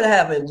 we're going to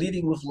have a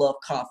Leading with Love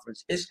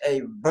conference. It's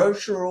a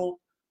virtual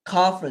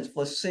conference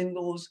for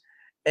singles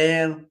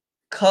and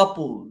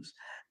couples.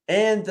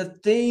 And the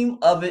theme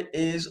of it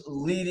is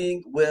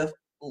leading with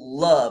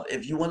love.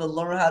 If you want to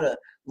learn how to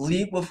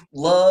lead with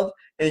love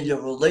in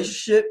your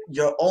relationship,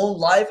 your own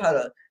life, how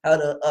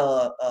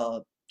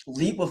to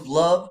lead with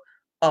love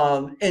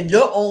in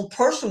your own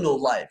personal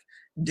life,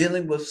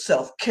 dealing with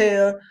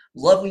self-care,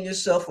 loving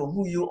yourself for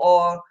who you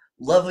are,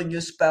 loving your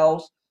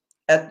spouse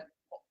at,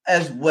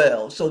 as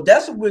well. So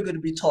that's what we're going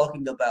to be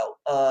talking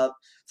about.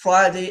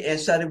 Friday and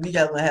Saturday, we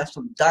are going to have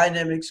some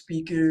dynamic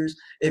speakers.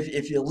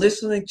 If you're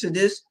listening to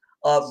this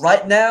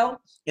right now,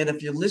 and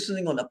if you're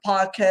listening on a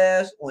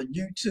podcast, on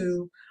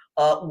YouTube,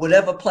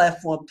 whatever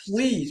platform,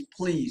 please,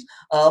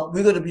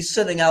 we're going to be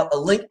sending out a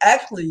link.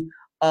 Actually,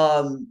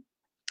 one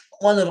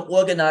of the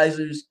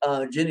organizers,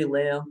 Jenny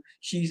Lamb,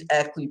 she's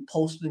actually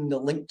posting the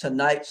link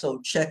tonight.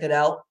 So check it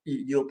out.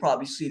 You'll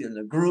probably see it in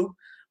the group,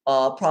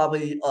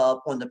 probably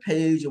on the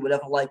page or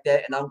whatever like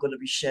that. And I'm going to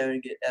be sharing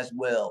it as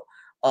well.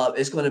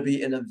 It's going to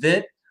be an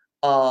event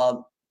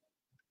on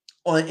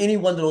any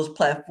one of those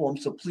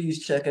platforms. So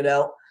please check it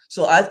out.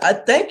 So I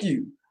thank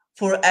you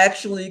for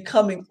actually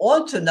coming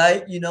on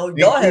tonight. Y'all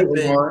have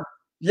been,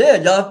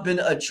 y'all have been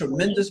a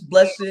tremendous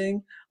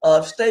blessing.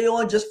 Stay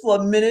on just for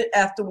a minute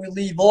after we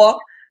leave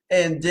off.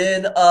 And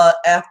then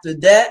after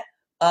that,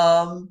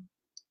 we'll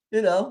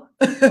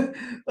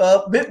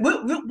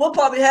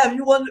probably have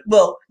you on.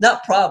 Well,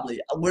 not probably.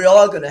 We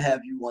are going to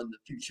have you on the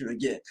future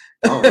again.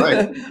 All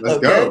right, let's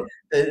go.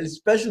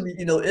 Especially,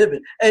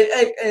 Eben.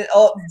 Hey,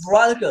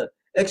 Veronica,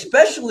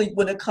 especially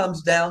when it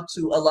comes down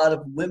to a lot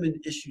of women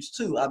issues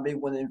too. I may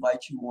want to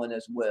invite you on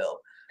as well.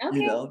 Okay.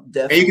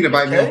 Definitely. And you can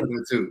invite me on for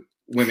that too.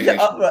 Women issues.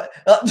 All right.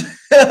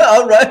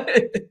 All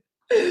right.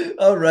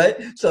 All right.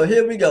 So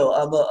here we go.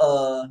 I'm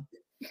gonna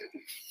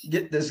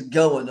get this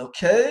going,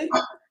 okay?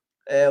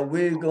 And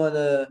we're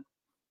gonna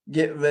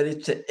get ready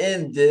to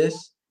end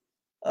this.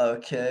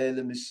 Okay,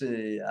 let me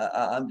see.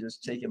 I'm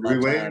just taking my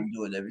time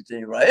doing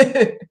everything,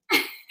 right?